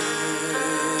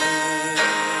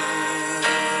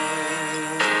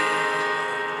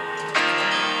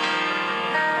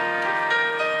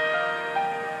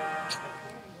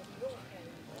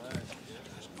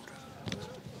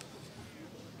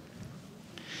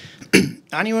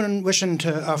 Anyone wishing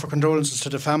to offer condolences to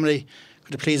the family,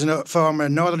 could you please form a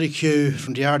northerly queue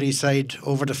from the RD side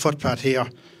over the footpath here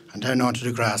and down onto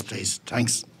the grass, please.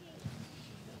 Thanks.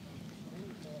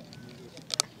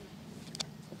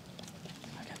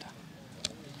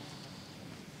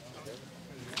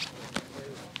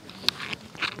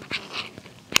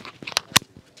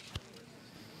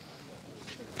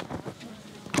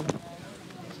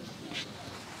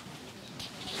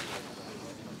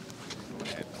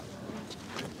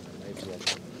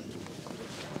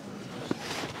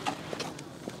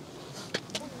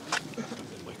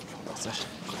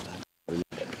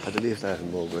 I'd leave that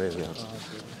in more graveyards.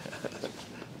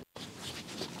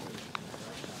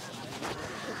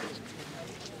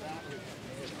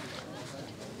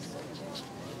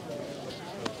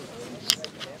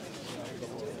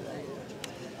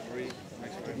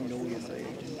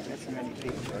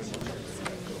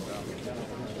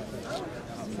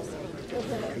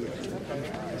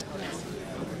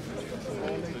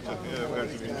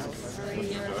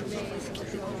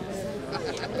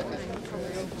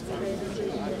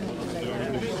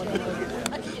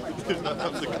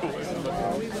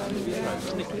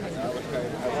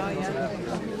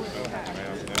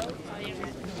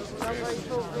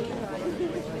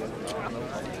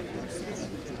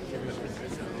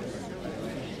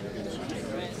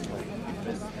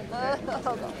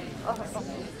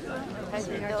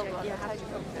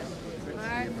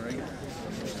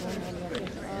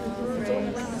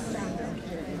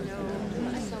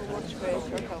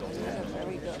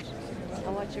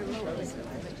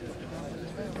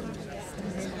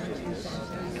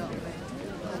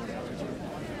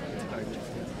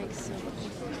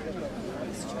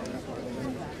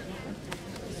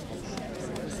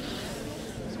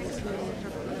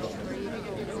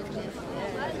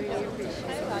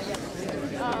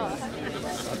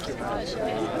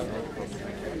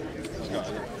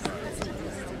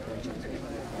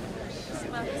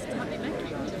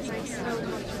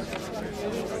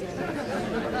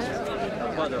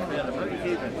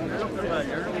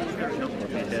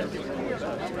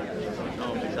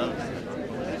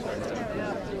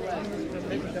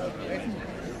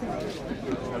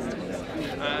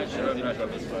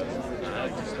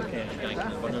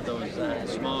 One of those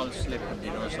small slip,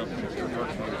 you know, something to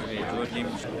brush on his way to it.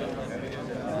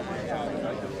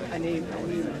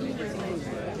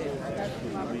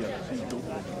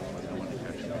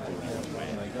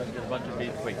 Just want to be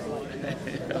quick.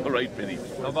 All right, Benny.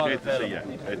 Great to see you.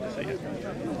 Great to see you.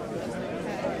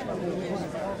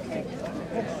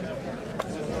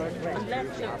 And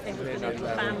left it was a little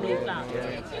family flat.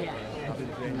 Yeah.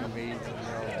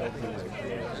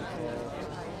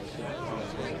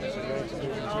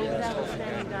 Oh, that was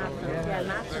very bad. Yeah,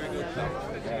 massively.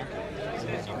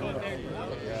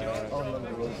 All on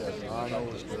the road there. I know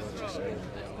it was good to say.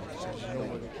 You know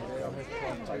what the kid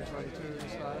I had 22 in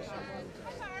this last.